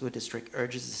Unified School District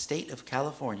urges the state of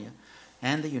California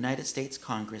and the United States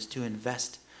Congress to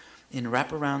invest in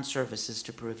wraparound services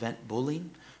to prevent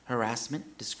bullying,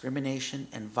 harassment, discrimination,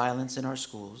 and violence in our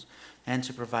schools, and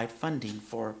to provide funding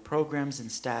for programs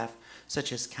and staff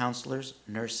such as counselors,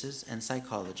 nurses, and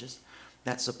psychologists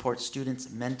that support students'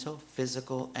 mental,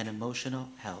 physical, and emotional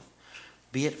health.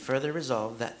 Be it further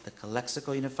resolved that the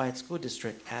Calexico Unified School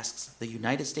District asks the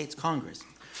United States Congress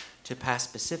to pass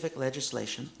specific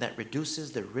legislation that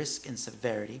reduces the risk and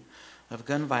severity of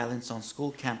gun violence on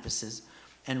school campuses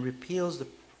and repeals the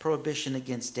prohibition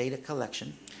against data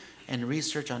collection and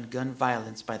research on gun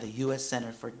violence by the U.S.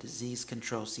 Center for Disease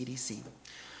Control, CDC.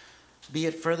 Be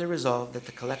it further resolved that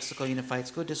the Calexico Unified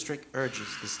School District urges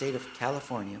the state of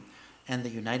California and the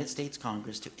United States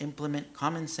Congress to implement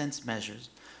common sense measures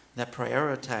that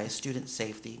prioritize student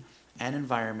safety and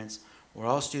environments where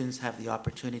all students have the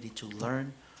opportunity to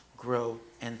learn, grow,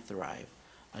 and thrive.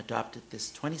 Adopted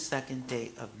this 22nd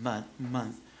day of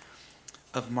month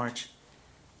of March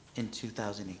in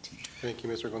 2018. Thank you,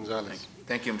 Mr. Gonzalez.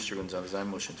 Thank you, Mr. Gonzalez. I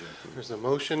motion to approve. There's a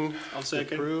motion I'll to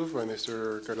second. approve by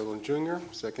Mr. Calderon Jr.,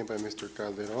 second by Mr.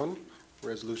 Calderon.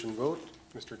 Resolution vote.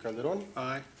 Mr. Calderon?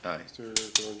 Aye. Aye. Mr.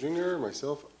 Calderon Jr.,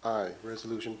 myself, aye.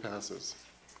 Resolution passes.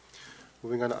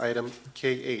 Moving on to item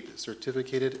K8,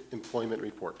 Certificated Employment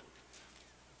Report.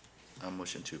 I'll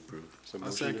motion to approve. So I'll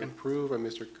motion to second. approve by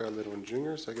Mr. Calderon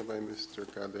Jr., second by Mr.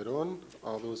 Calderon.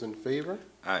 All those in favor?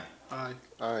 Aye. Aye.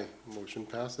 Aye. Motion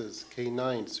passes.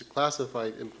 K9,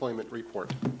 classified employment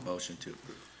report. Motion to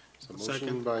approve. So motion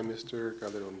Second. by Mr.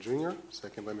 Calderon Jr.,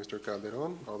 second by Mr.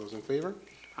 Calderon. All those in favor?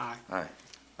 Aye. Aye.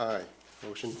 Aye.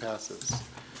 Motion passes.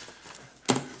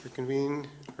 Reconvene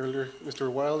earlier.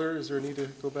 Mr. Wilder, is there a need to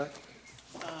go back?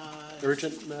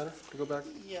 Urgent matter to go back?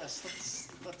 Yes,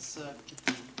 let's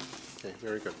Okay,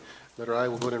 very good. Letter I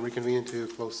will go ahead and reconvene into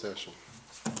closed session.